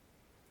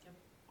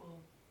 Well,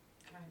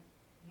 kind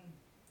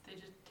they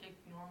just take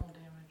normal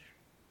damage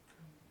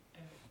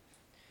from air.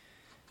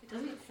 It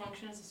doesn't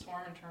function as a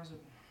swarm in terms of.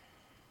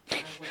 I'll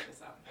look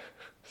this up.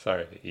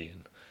 Sorry,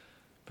 Ian,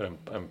 but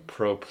I'm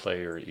pro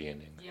player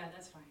Ianing. Yeah,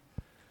 that's fine.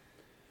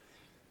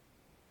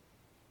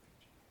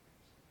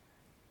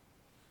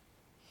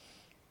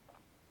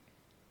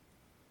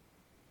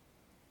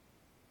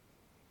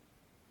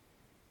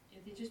 Yeah,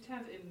 they just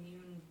have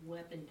immune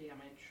weapon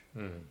damage.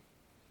 Mm.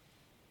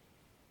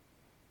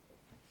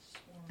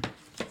 Swarm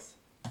traits.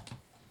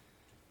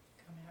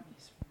 Come at me,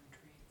 swarm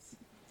traits.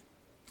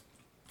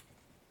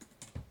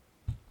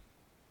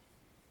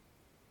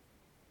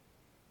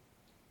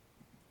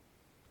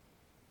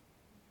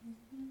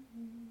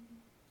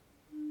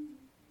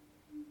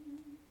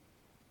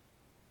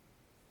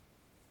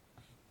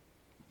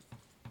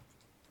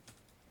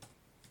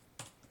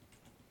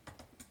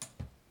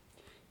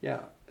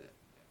 Yeah.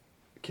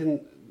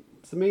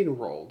 It's the maiden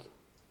rolled.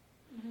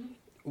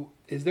 Mm-hmm.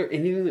 Is there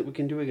anything that we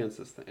can do against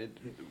this thing?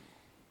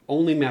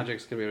 Only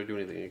magic's gonna be able to do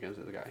anything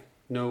against the guy.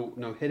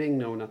 No hitting,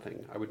 no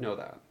nothing. I would know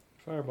that.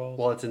 Fireballs.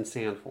 Well, it's in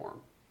sand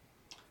form.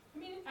 I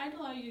mean, I'd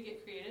allow you to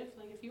get creative.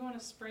 Like, if you want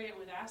to spray it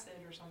with acid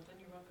or something,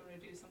 you're welcome to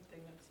do something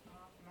that's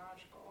not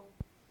magical.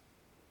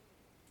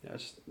 Yeah,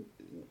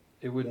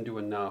 it wouldn't do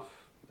enough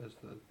as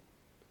the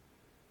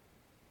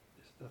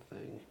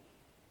thing.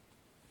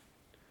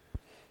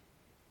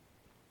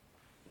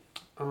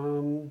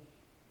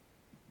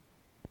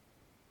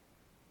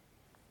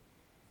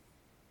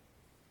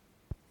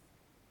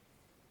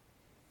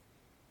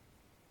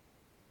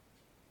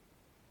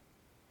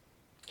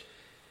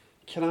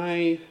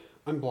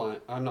 I'm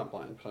blind. I'm not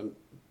blind, but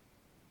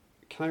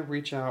can I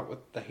reach out with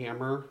the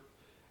hammer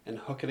and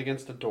hook it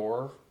against the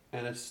door,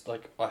 and it's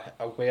like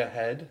a way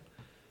ahead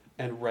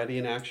and ready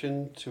in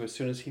action to, as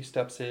soon as he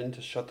steps in,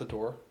 to shut the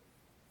door?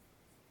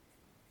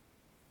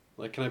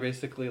 Like, can I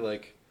basically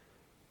like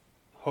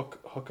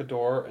hook a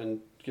door and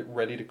get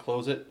ready to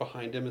close it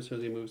behind him as soon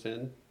as he moves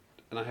in,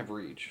 and I have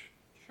reach?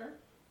 Sure.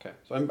 Okay,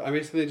 so I'm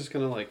basically just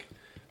gonna like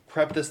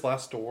prep this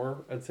last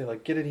door and say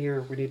like, get in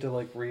here, we need to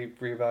like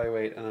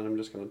reevaluate, and then I'm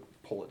just gonna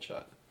pull it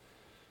shut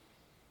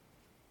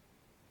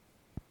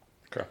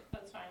Okay.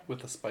 That's fine. with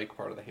the spike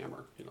part of the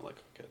hammer, like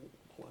hook it and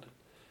pull it in.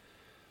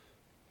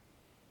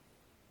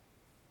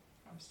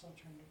 I'm still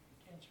trying to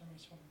answer my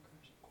swimming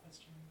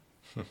question.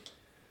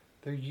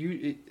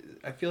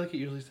 I feel like it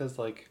usually says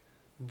like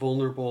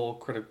vulnerable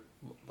critic,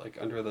 like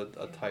under the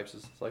types,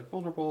 it's like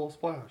vulnerable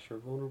splash or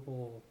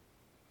vulnerable.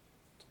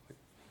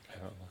 I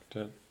haven't looked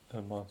at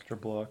a monster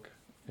block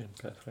in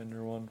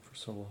Pathfinder 1 for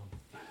so long.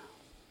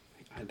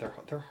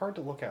 They're hard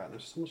to look at. And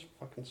there's so much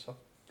fucking stuff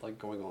like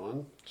going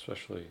on.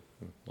 Especially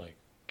like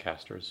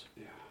casters.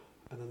 Yeah,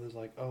 and then there's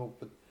like,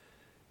 but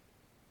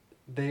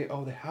they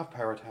have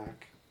power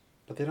attack,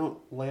 but they don't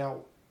lay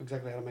out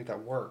exactly how to make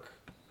that work.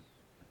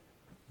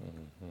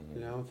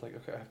 Mm-hmm. It's like,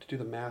 okay, I have to do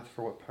the math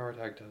for what power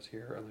attack does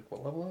here, and like,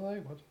 what level are they?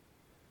 What?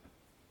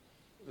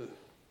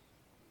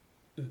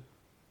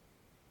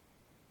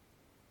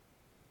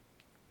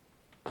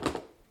 Sorry.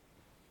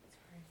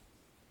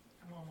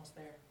 I'm almost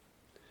there.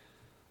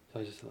 So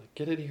I just like,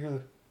 get in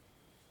here.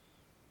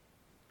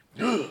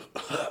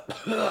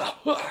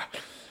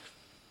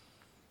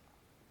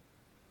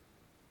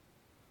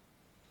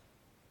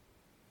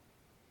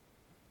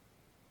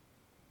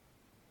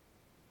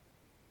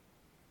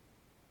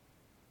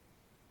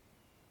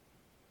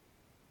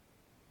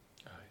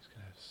 He's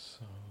gonna have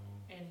so.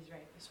 And he's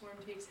right. The swarm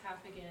takes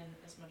half again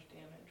as much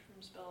damage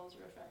from spells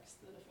or effects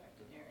that affect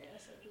an area,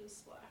 such as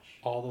slash.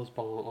 All those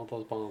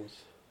bombs.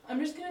 I'm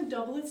just gonna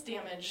double its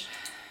damage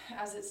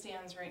as it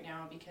stands right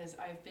now because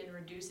I've been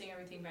reducing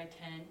everything by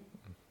 10,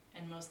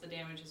 and most of the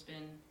damage has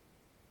been,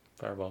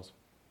 Fireballs.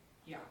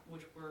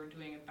 which we're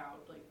doing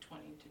about like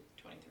 20 to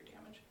 23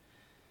 damage.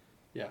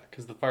 Yeah,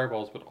 because the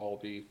fireballs would all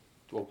be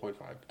 1.5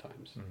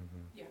 times. Mm-hmm.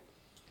 Yeah.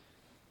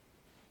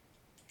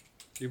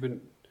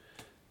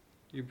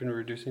 You've been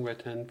reducing by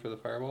 10 for the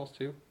fireballs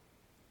too?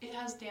 It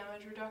has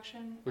damage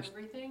reduction, Which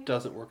everything.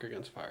 Doesn't work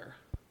against fire.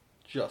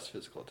 Just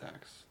physical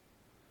attacks.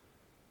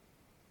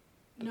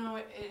 No,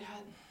 it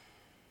had.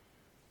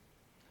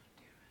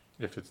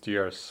 If it's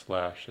DR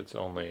slash, it's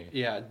only.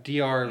 Yeah,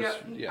 DR's.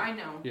 Yeah, I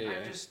know. Yeah,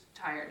 I'm just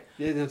tired.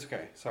 Yeah, that's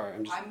okay. Sorry,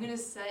 I'm gonna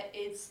set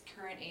its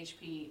current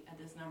HP at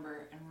this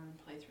number, and we're gonna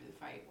play through the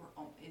fight.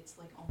 It's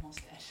like almost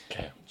dead.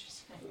 Okay.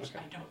 Okay.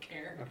 I don't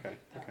care Okay.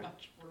 that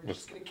much. We're Let's-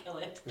 just gonna kill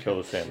it. Kill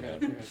the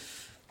Sandman.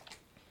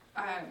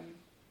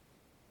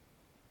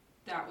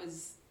 That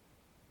was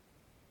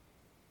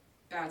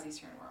Bazzy's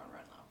turn. We're on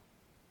run low.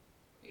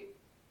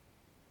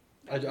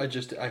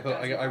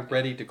 I'm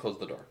ready to close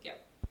the door.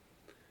 Yep.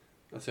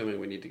 Assuming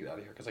we need to get out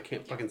of here because I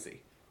can't fucking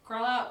see.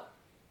 Crawl out.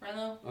 Run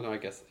low. Oh no, I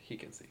guess he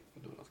can see,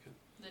 but no one else can.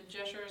 The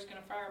Jesher is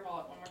gonna fireball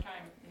it one more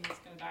time, and it's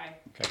gonna die.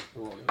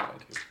 I'm rolling a die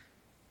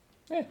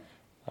too.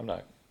 I'm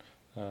not.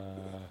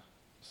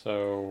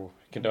 So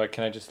can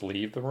I just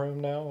leave the room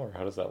now, or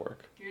how does that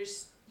work? You're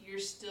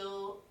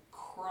still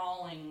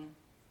crawling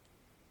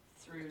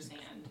through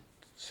sand.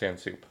 Sand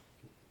soup.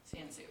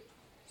 Sand soup.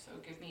 So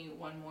give me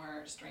one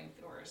more strength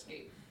or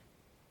escape.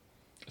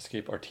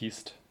 Escape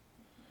artiste.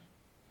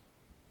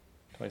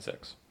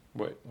 26.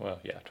 Wait, well,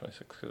 yeah,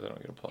 26 because I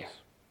don't get a plus. Yeah.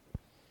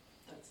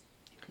 That's.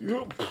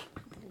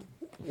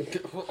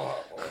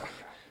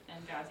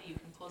 And Bazzy, you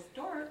can close the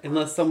door.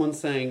 Unless someone's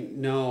saying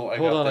no, I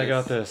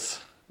got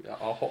this. Yeah,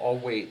 I'll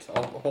wait.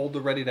 I'll hold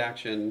the ready to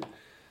action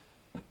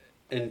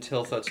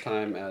until such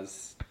time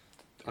as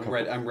I'm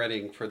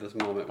readying for this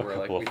moment where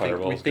like we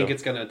think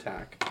it's gonna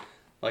attack.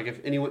 Like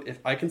if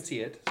I can see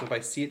it, so if I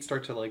see it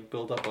start to like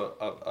build up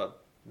a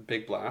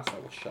big blast, I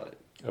will shut it.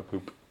 A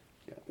poop.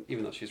 Yeah,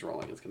 even though she's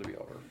rolling, it's gonna be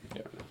over.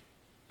 Yeah.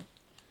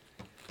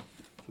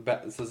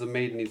 So the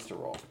maid needs to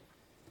roll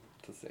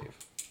to save.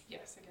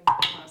 Yes, against the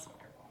last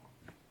fireball.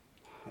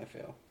 I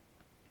fail.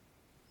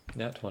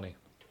 Nat 20.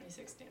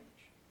 26 damage.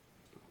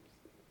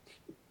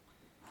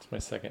 my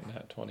second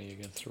nat 20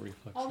 against a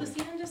reflex. All the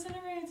save. sand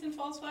disintegrates and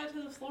falls flat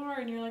to the floor,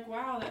 and you're like,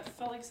 wow, that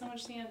felt like so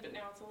much sand, but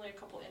now it's only a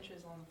couple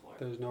inches on the floor.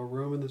 There's no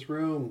room in this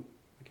room.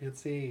 I can't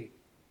see.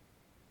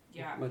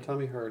 Yeah. My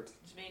tummy hurts.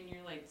 Which means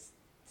you're like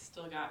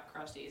still got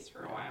crusties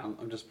for a while.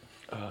 I'm just.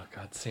 Oh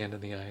god, sand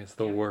in the eye is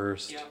the Yep.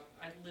 worst. Yep.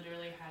 I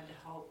literally had to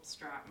help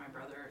strap my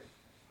brother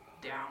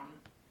down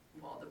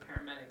while the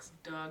paramedics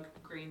dug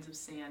grains of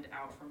sand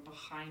out from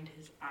behind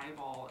his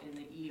eyeball in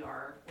the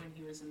ER when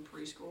he was in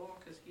preschool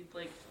because he'd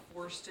like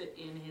forced it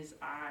in his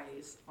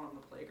eyes on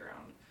the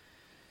playground.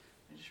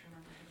 I just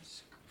remember him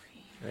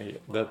screaming.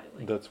 Right, while I,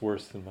 like, that's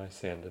worse than my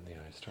sand in the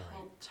eye story.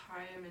 helped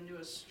tie him into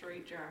a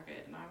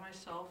straitjacket, and I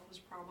myself was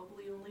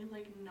probably only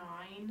like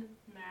 9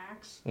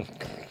 max.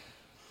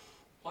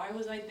 Why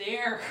was I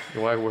there?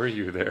 Why were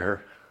you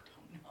there?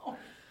 Don't know.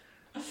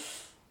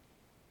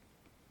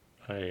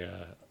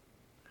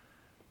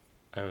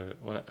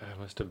 I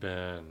must have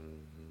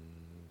been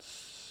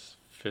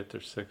 5th or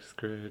 6th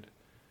grade,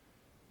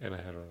 and I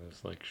had one of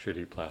those like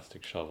shitty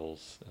plastic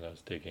shovels, and I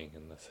was digging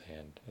in the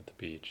sand at the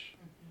beach,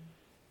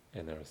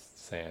 and there was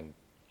sand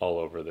all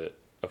over it,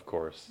 of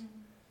course,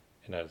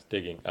 and I was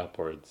digging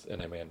upwards,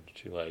 and I managed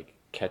to like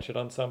catch it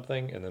on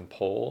something and then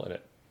pull, and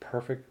it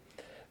perfect.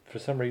 For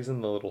some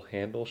reason, the little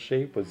handle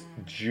shape was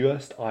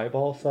just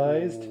eyeball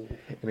sized, and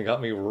it got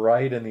me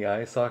right in the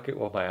eye socket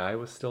while my eye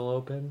was still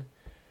open.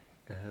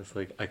 And I was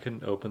like, I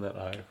couldn't open that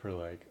eye for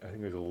like, I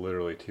think it was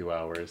literally 2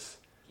 hours.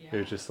 Yeah. It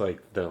was just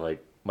like,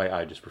 my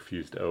eye just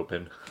refused to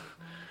open.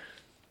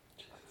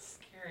 It's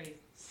scary.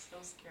 So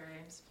scary.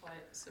 I'm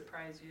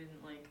surprised you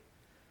didn't like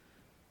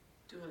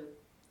do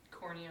a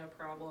cornea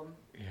problem.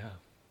 Yeah.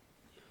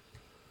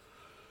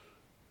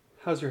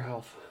 How's your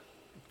health?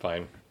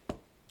 Fine.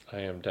 I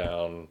am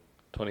down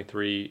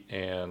 23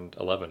 and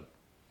 11.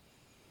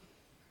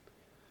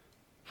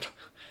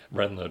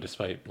 Renlo,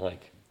 despite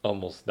like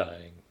almost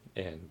dying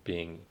and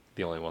being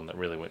the only one that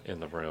really went in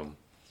the room.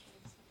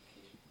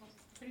 I'm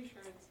pretty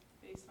sure it's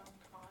based on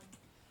con.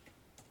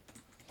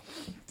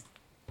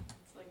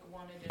 It's like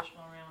 1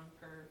 additional round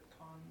per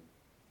con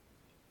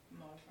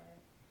modifier.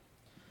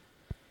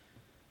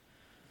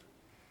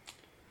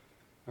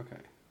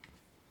 Okay.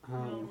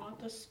 No, not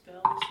the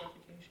spell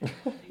suffocation,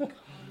 the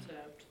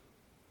concept.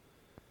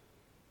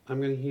 I'm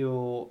gonna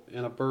heal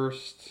in a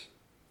burst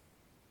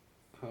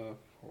for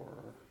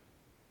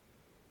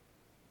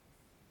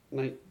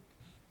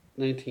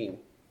 19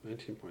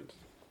 points.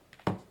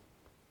 Thank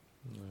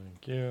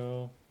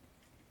you.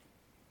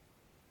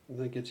 And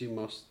that gets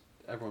you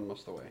everyone most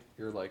of the way.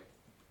 You're like,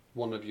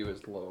 one of you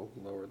is lower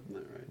than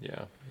that, right?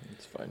 Yeah,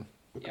 it's fine.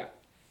 Okay. Yeah.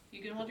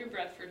 You can hold your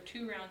breath for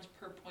 2 rounds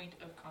per point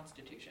of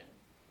constitution.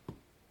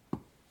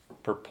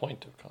 Per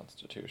point of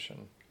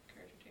constitution.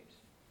 Character takes.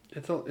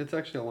 It's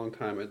actually a long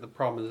time. The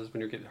problem is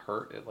when you get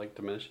hurt, it like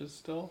diminishes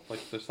still. Like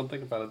there's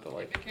something about it that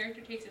like. If a character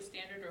takes a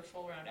standard or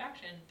full round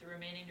action, the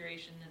remaining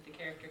duration that the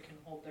character can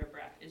hold their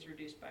breath is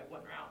reduced by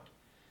 1 round.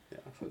 Yeah,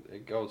 so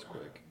it goes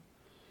quick.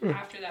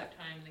 After that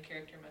time, the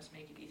character must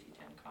make a DC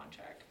 10 con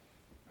check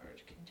in order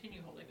to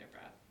continue holding their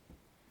breath.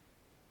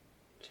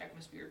 Check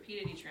must be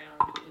repeated each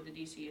round, with the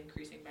DC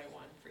increasing by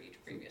 1 for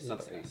each previous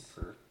Another success.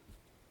 8 for.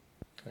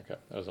 Okay,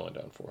 I was only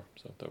down 4,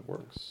 so that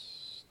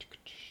works.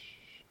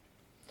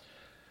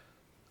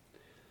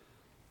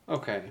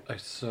 Okay. I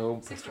so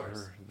 6 prefer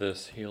doors.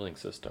 this healing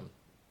system,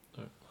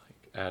 like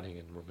adding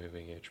and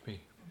removing HP.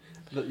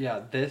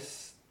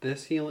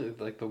 This healing,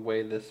 like the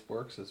way this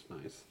works, is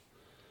nice.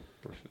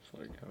 Versus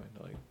like having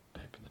to like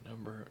type in the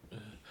number.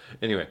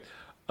 Anyway,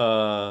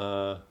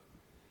 well,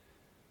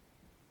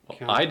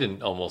 I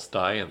didn't almost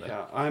die in that.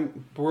 Yeah,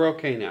 we're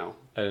okay now.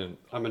 I didn't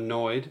I'm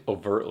annoyed,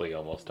 overtly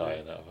almost die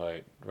in that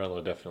fight.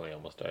 Renlo definitely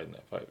almost died in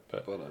that fight,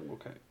 but but I'm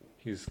okay.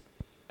 he's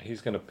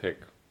gonna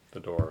pick the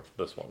door.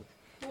 This one.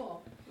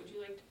 Cool. Would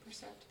you like to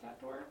percept that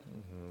door?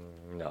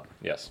 No.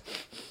 Yes.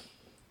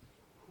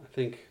 I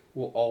think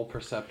we'll all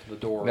percept the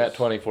doors. Nat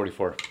 20,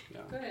 44.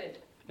 Yeah. Good.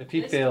 If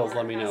he This fails, door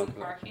let me know. has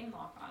an arcane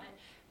lock on it,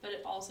 but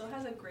it also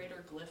has a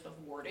greater glyph of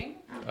warding,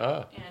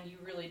 Ah. and you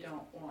really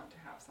don't want to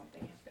have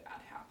something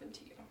bad happen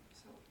to you.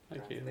 So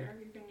Thank that's you. there.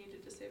 You're going to need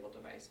a disable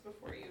device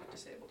before you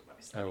disable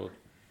device. I will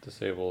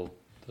disable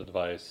the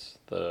device,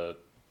 the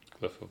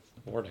glyph of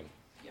warding.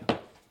 Yeah.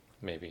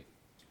 Maybe.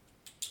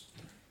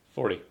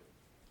 40.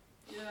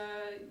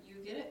 You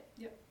get it.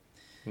 Yep.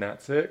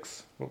 Nat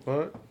 6.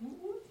 What?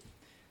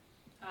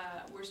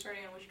 We're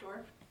starting on which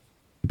door?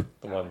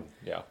 The one,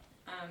 yeah.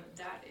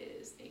 That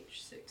is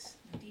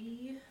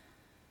H6D,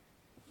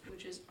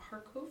 which is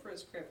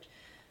Harkofra's crypt.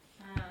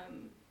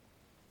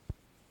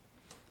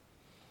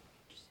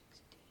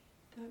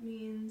 That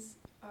means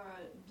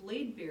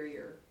blade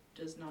barrier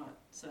does not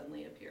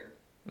suddenly appear.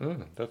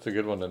 That's a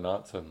good one to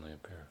not suddenly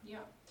appear.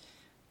 Yeah.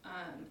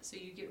 So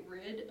you get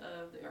rid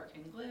of the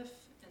arcane glyph,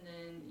 and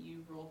then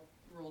you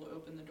roll to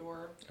open the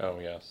door. Oh,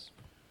 yes.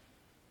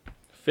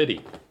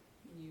 Fitty.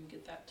 You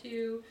get that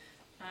too.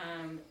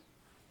 I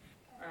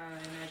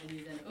imagine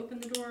you then open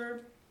the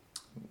door.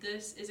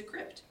 This is a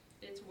crypt.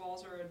 Its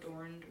walls are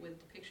adorned with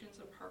depictions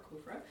of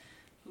Harkofra.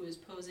 who is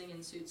posing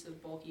in suits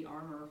of bulky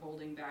armor,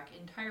 holding back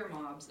entire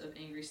mobs of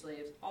angry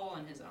slaves, all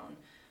on his own,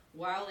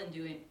 while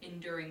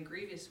enduring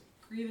grievous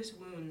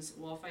wounds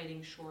while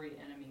fighting Shori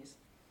enemies.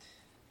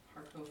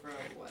 Harkofra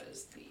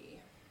was the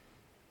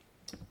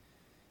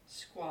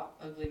squat,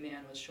 ugly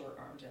man with short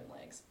arms and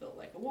legs. Built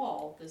like a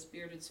wall, this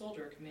bearded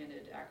soldier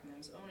commanded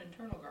Akamim's own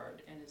internal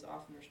guard and is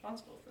often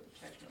responsible for the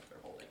protection of their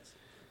holdings.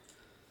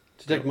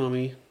 Detect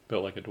mummy.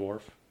 Built like a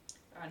dwarf.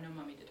 No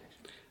mummy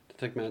detection.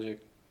 Detect magic.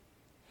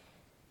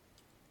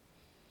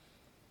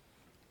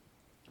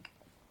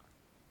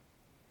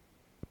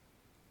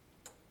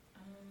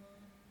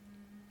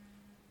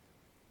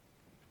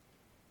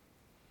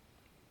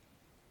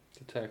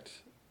 Detect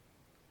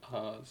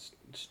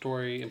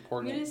story,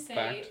 important I'm gonna say,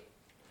 fact.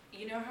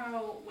 you know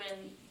how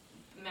when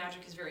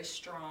magic is very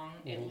strong,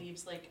 it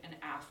leaves like an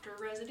after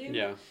residue?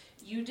 Yeah.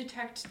 You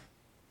detect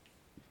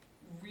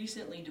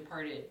recently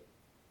departed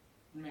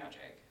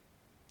magic.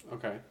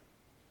 Okay.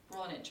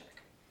 Roll an int check.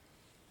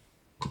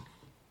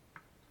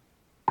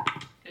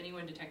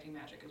 Anyone detecting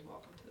magic is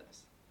welcome to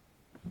this.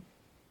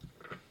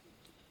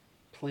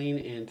 Plain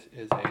int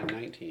is a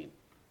 19.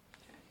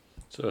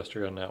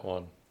 Sylvester on that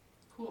one.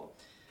 Cool.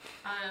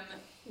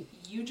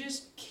 You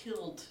just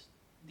killed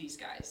these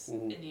guys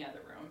in the other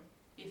room.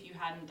 If you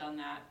hadn't done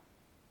that,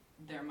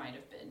 there might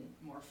have been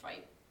more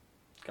fight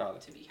Got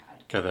it. to be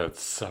had. God, that would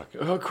suck.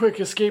 Oh, quick,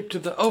 escape to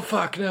the... Oh,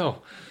 fuck,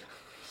 no.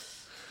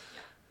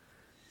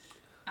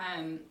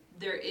 Yeah.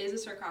 There is a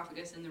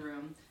sarcophagus in the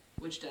room,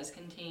 which does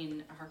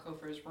contain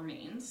Harkofra's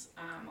remains,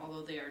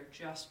 although they are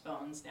just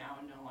bones now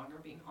and no longer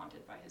being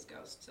haunted by his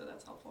ghost, so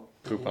that's helpful.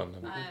 Poop on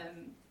them.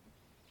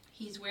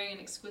 He's wearing an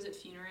exquisite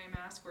funerary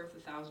mask worth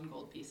 1,000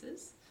 gold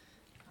pieces,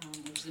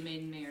 which the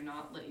maiden may or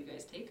not let you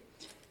guys take.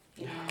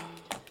 And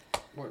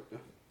What?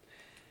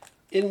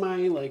 In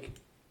my, like,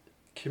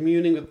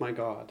 communing with my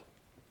god,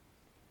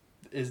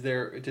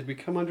 did we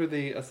come under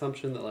the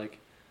assumption that, like,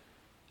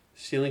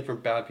 stealing from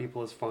bad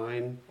people is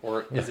fine,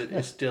 or is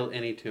it still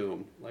any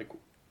tomb? Like,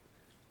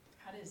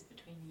 that is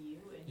between you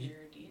and your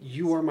deity.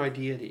 you are my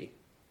deity.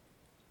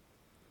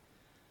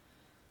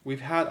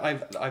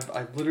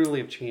 I've literally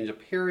have changed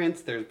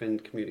appearance. There's been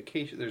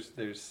communication.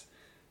 There's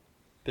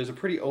a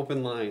pretty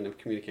open line of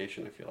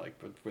communication, I feel like,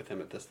 with him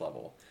at this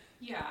level.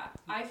 Yeah,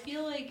 I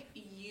feel like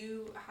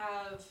you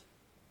have...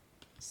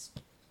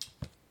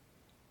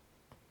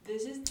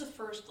 This is the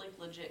first, like,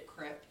 legit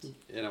crypt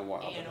In a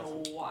while. in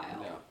a while.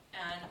 Yeah.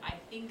 And I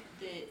think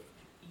that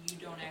you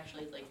don't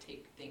actually, like,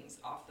 take things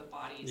off the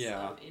bodies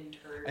Yeah. of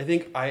interred... I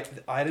think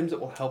the items that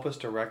will help us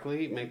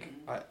directly make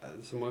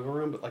some wiggle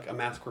room, but like a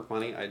mask worth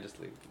money, I just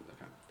leave.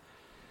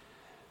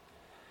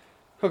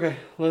 Okay,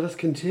 let us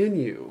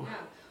continue. Yeah.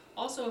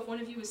 Also, if one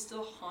of you is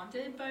still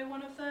haunted by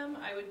one of them,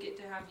 I would get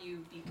to have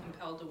you be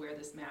compelled to wear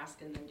this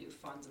mask and then do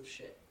funds of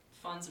shit.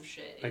 Funds of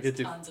shit. I It's get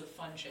to tons of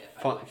fun shit.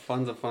 By the way.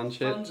 Funds of fun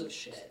shit. Funds of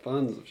shit.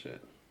 Funds of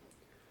shit.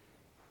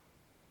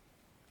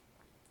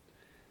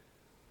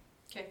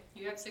 Okay,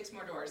 you have 6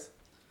 more doors.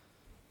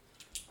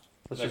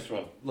 Next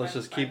one. Let's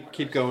just Five more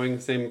keep doors.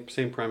 going.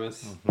 Same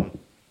premise.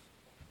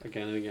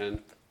 Again and again.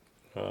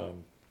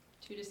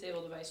 2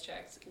 disable device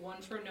checks.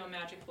 1 for no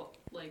magic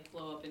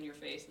blow up in your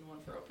face, and 1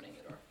 for opening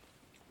the door.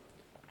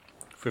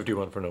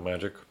 51 for no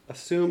magic.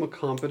 Assume a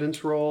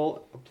competence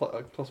roll, a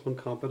 +1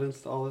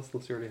 competence to all this,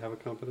 unless you already have a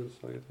competence,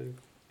 so I think.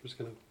 I'm just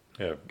gonna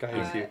Yeah.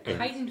 guide you.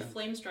 Heightened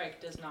flame strike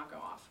does not go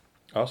off.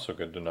 Also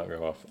good to not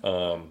go off.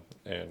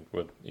 And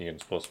with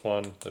Ian's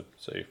 +1,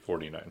 that's a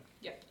 49.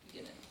 Yep,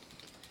 you get it.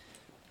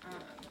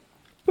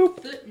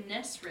 The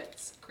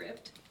Nesrit's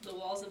crypt. The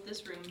walls of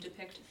this room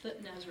depict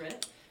Thut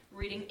Nesrit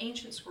reading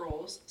ancient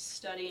scrolls,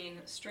 studying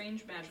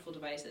strange magical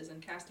devices,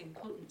 and casting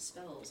potent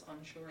spells on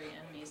Shori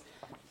enemies.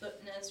 Thut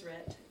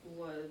Nesrit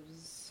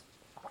was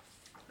a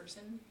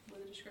person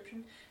with a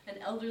description. An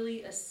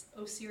elderly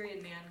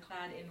Osirian man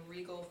clad in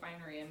regal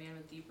finery, a man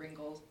with deep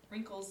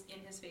wrinkles in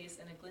his face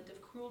and a glint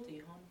of cruelty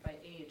honed by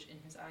age in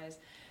his eyes.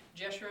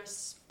 Jeshua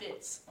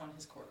spits on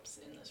his corpse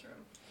in this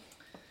room.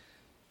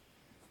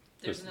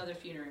 There's another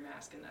funerary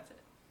mask, and that's it.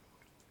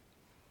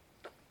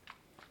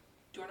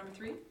 Door number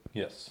 3?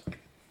 Yes.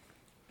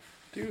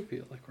 Do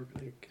feel like we're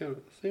going to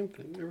count the same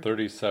thing.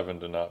 37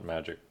 to not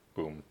magic.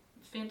 Boom.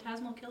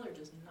 Phantasmal Killer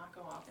does not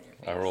go off in your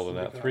face. I rolled a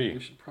nat God, 3. We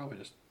should probably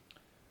just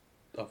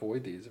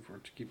avoid these if we're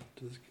to keep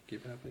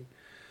happening.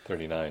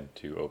 39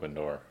 to open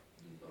door.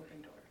 You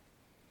open door.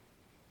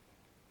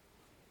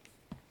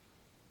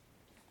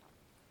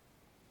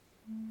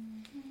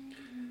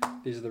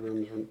 These are the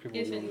rooms when people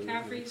If normally in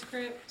live. Caffrey's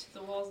crypt,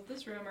 the walls of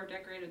this room are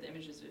decorated with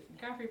images of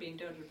Caffrey being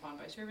doted upon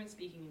by servants,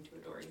 speaking into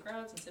adoring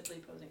crowds, and simply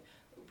posing.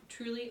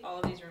 Truly, all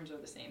of these rooms are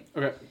the same.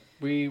 Okay,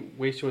 we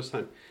waste too much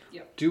time.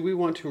 Yep. Do we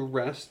want to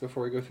rest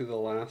before we go through the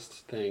last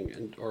thing,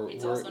 It's we're-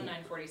 also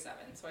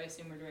 9:47, so I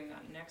assume we're doing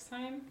that next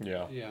time.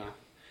 Yeah. Yeah.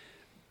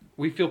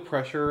 We feel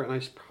pressure, and I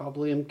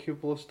probably am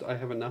capable of. I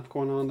have enough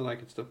going on that I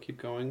could still keep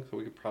going, so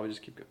we could probably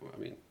just keep going. I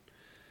mean,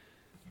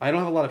 I don't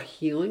have a lot of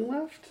healing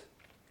left,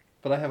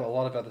 but I have a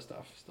lot of other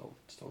stuff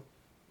still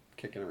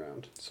kicking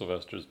around.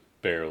 Sylvester's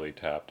barely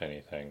tapped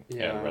anything,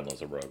 Yeah. and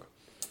Renla's a rogue.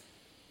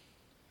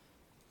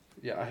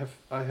 Yeah,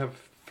 I have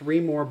 3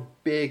 more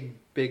big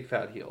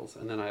fat heals,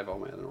 and then I have all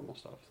my other normal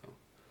stuff. So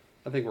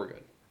I think we're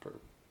good for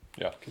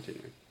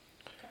continuing.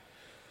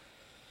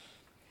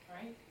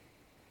 Alright.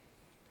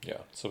 Yeah,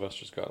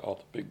 Sylvester's got all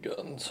the big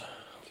guns.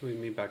 So we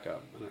meet back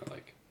up and are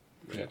like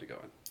ready to go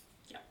in.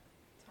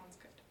 Sounds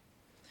good.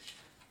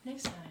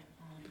 Next time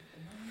on The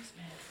Mum's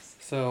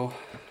Mask. So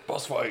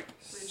Boss fight.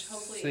 Which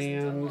hopefully isn't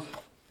sand, long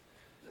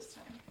this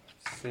time.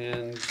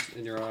 sand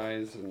in your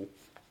eyes, and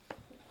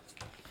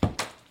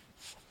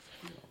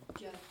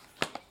Yeah.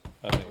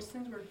 I think Those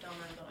things were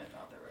dumber than I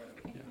thought they were going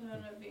to be. Yeah. It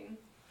ended up being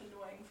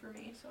annoying for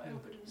me, so I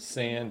hope it didn't.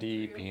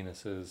 sandy for you.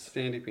 penises.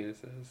 sandy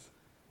penises.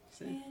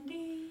 Sandy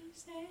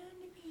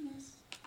penis.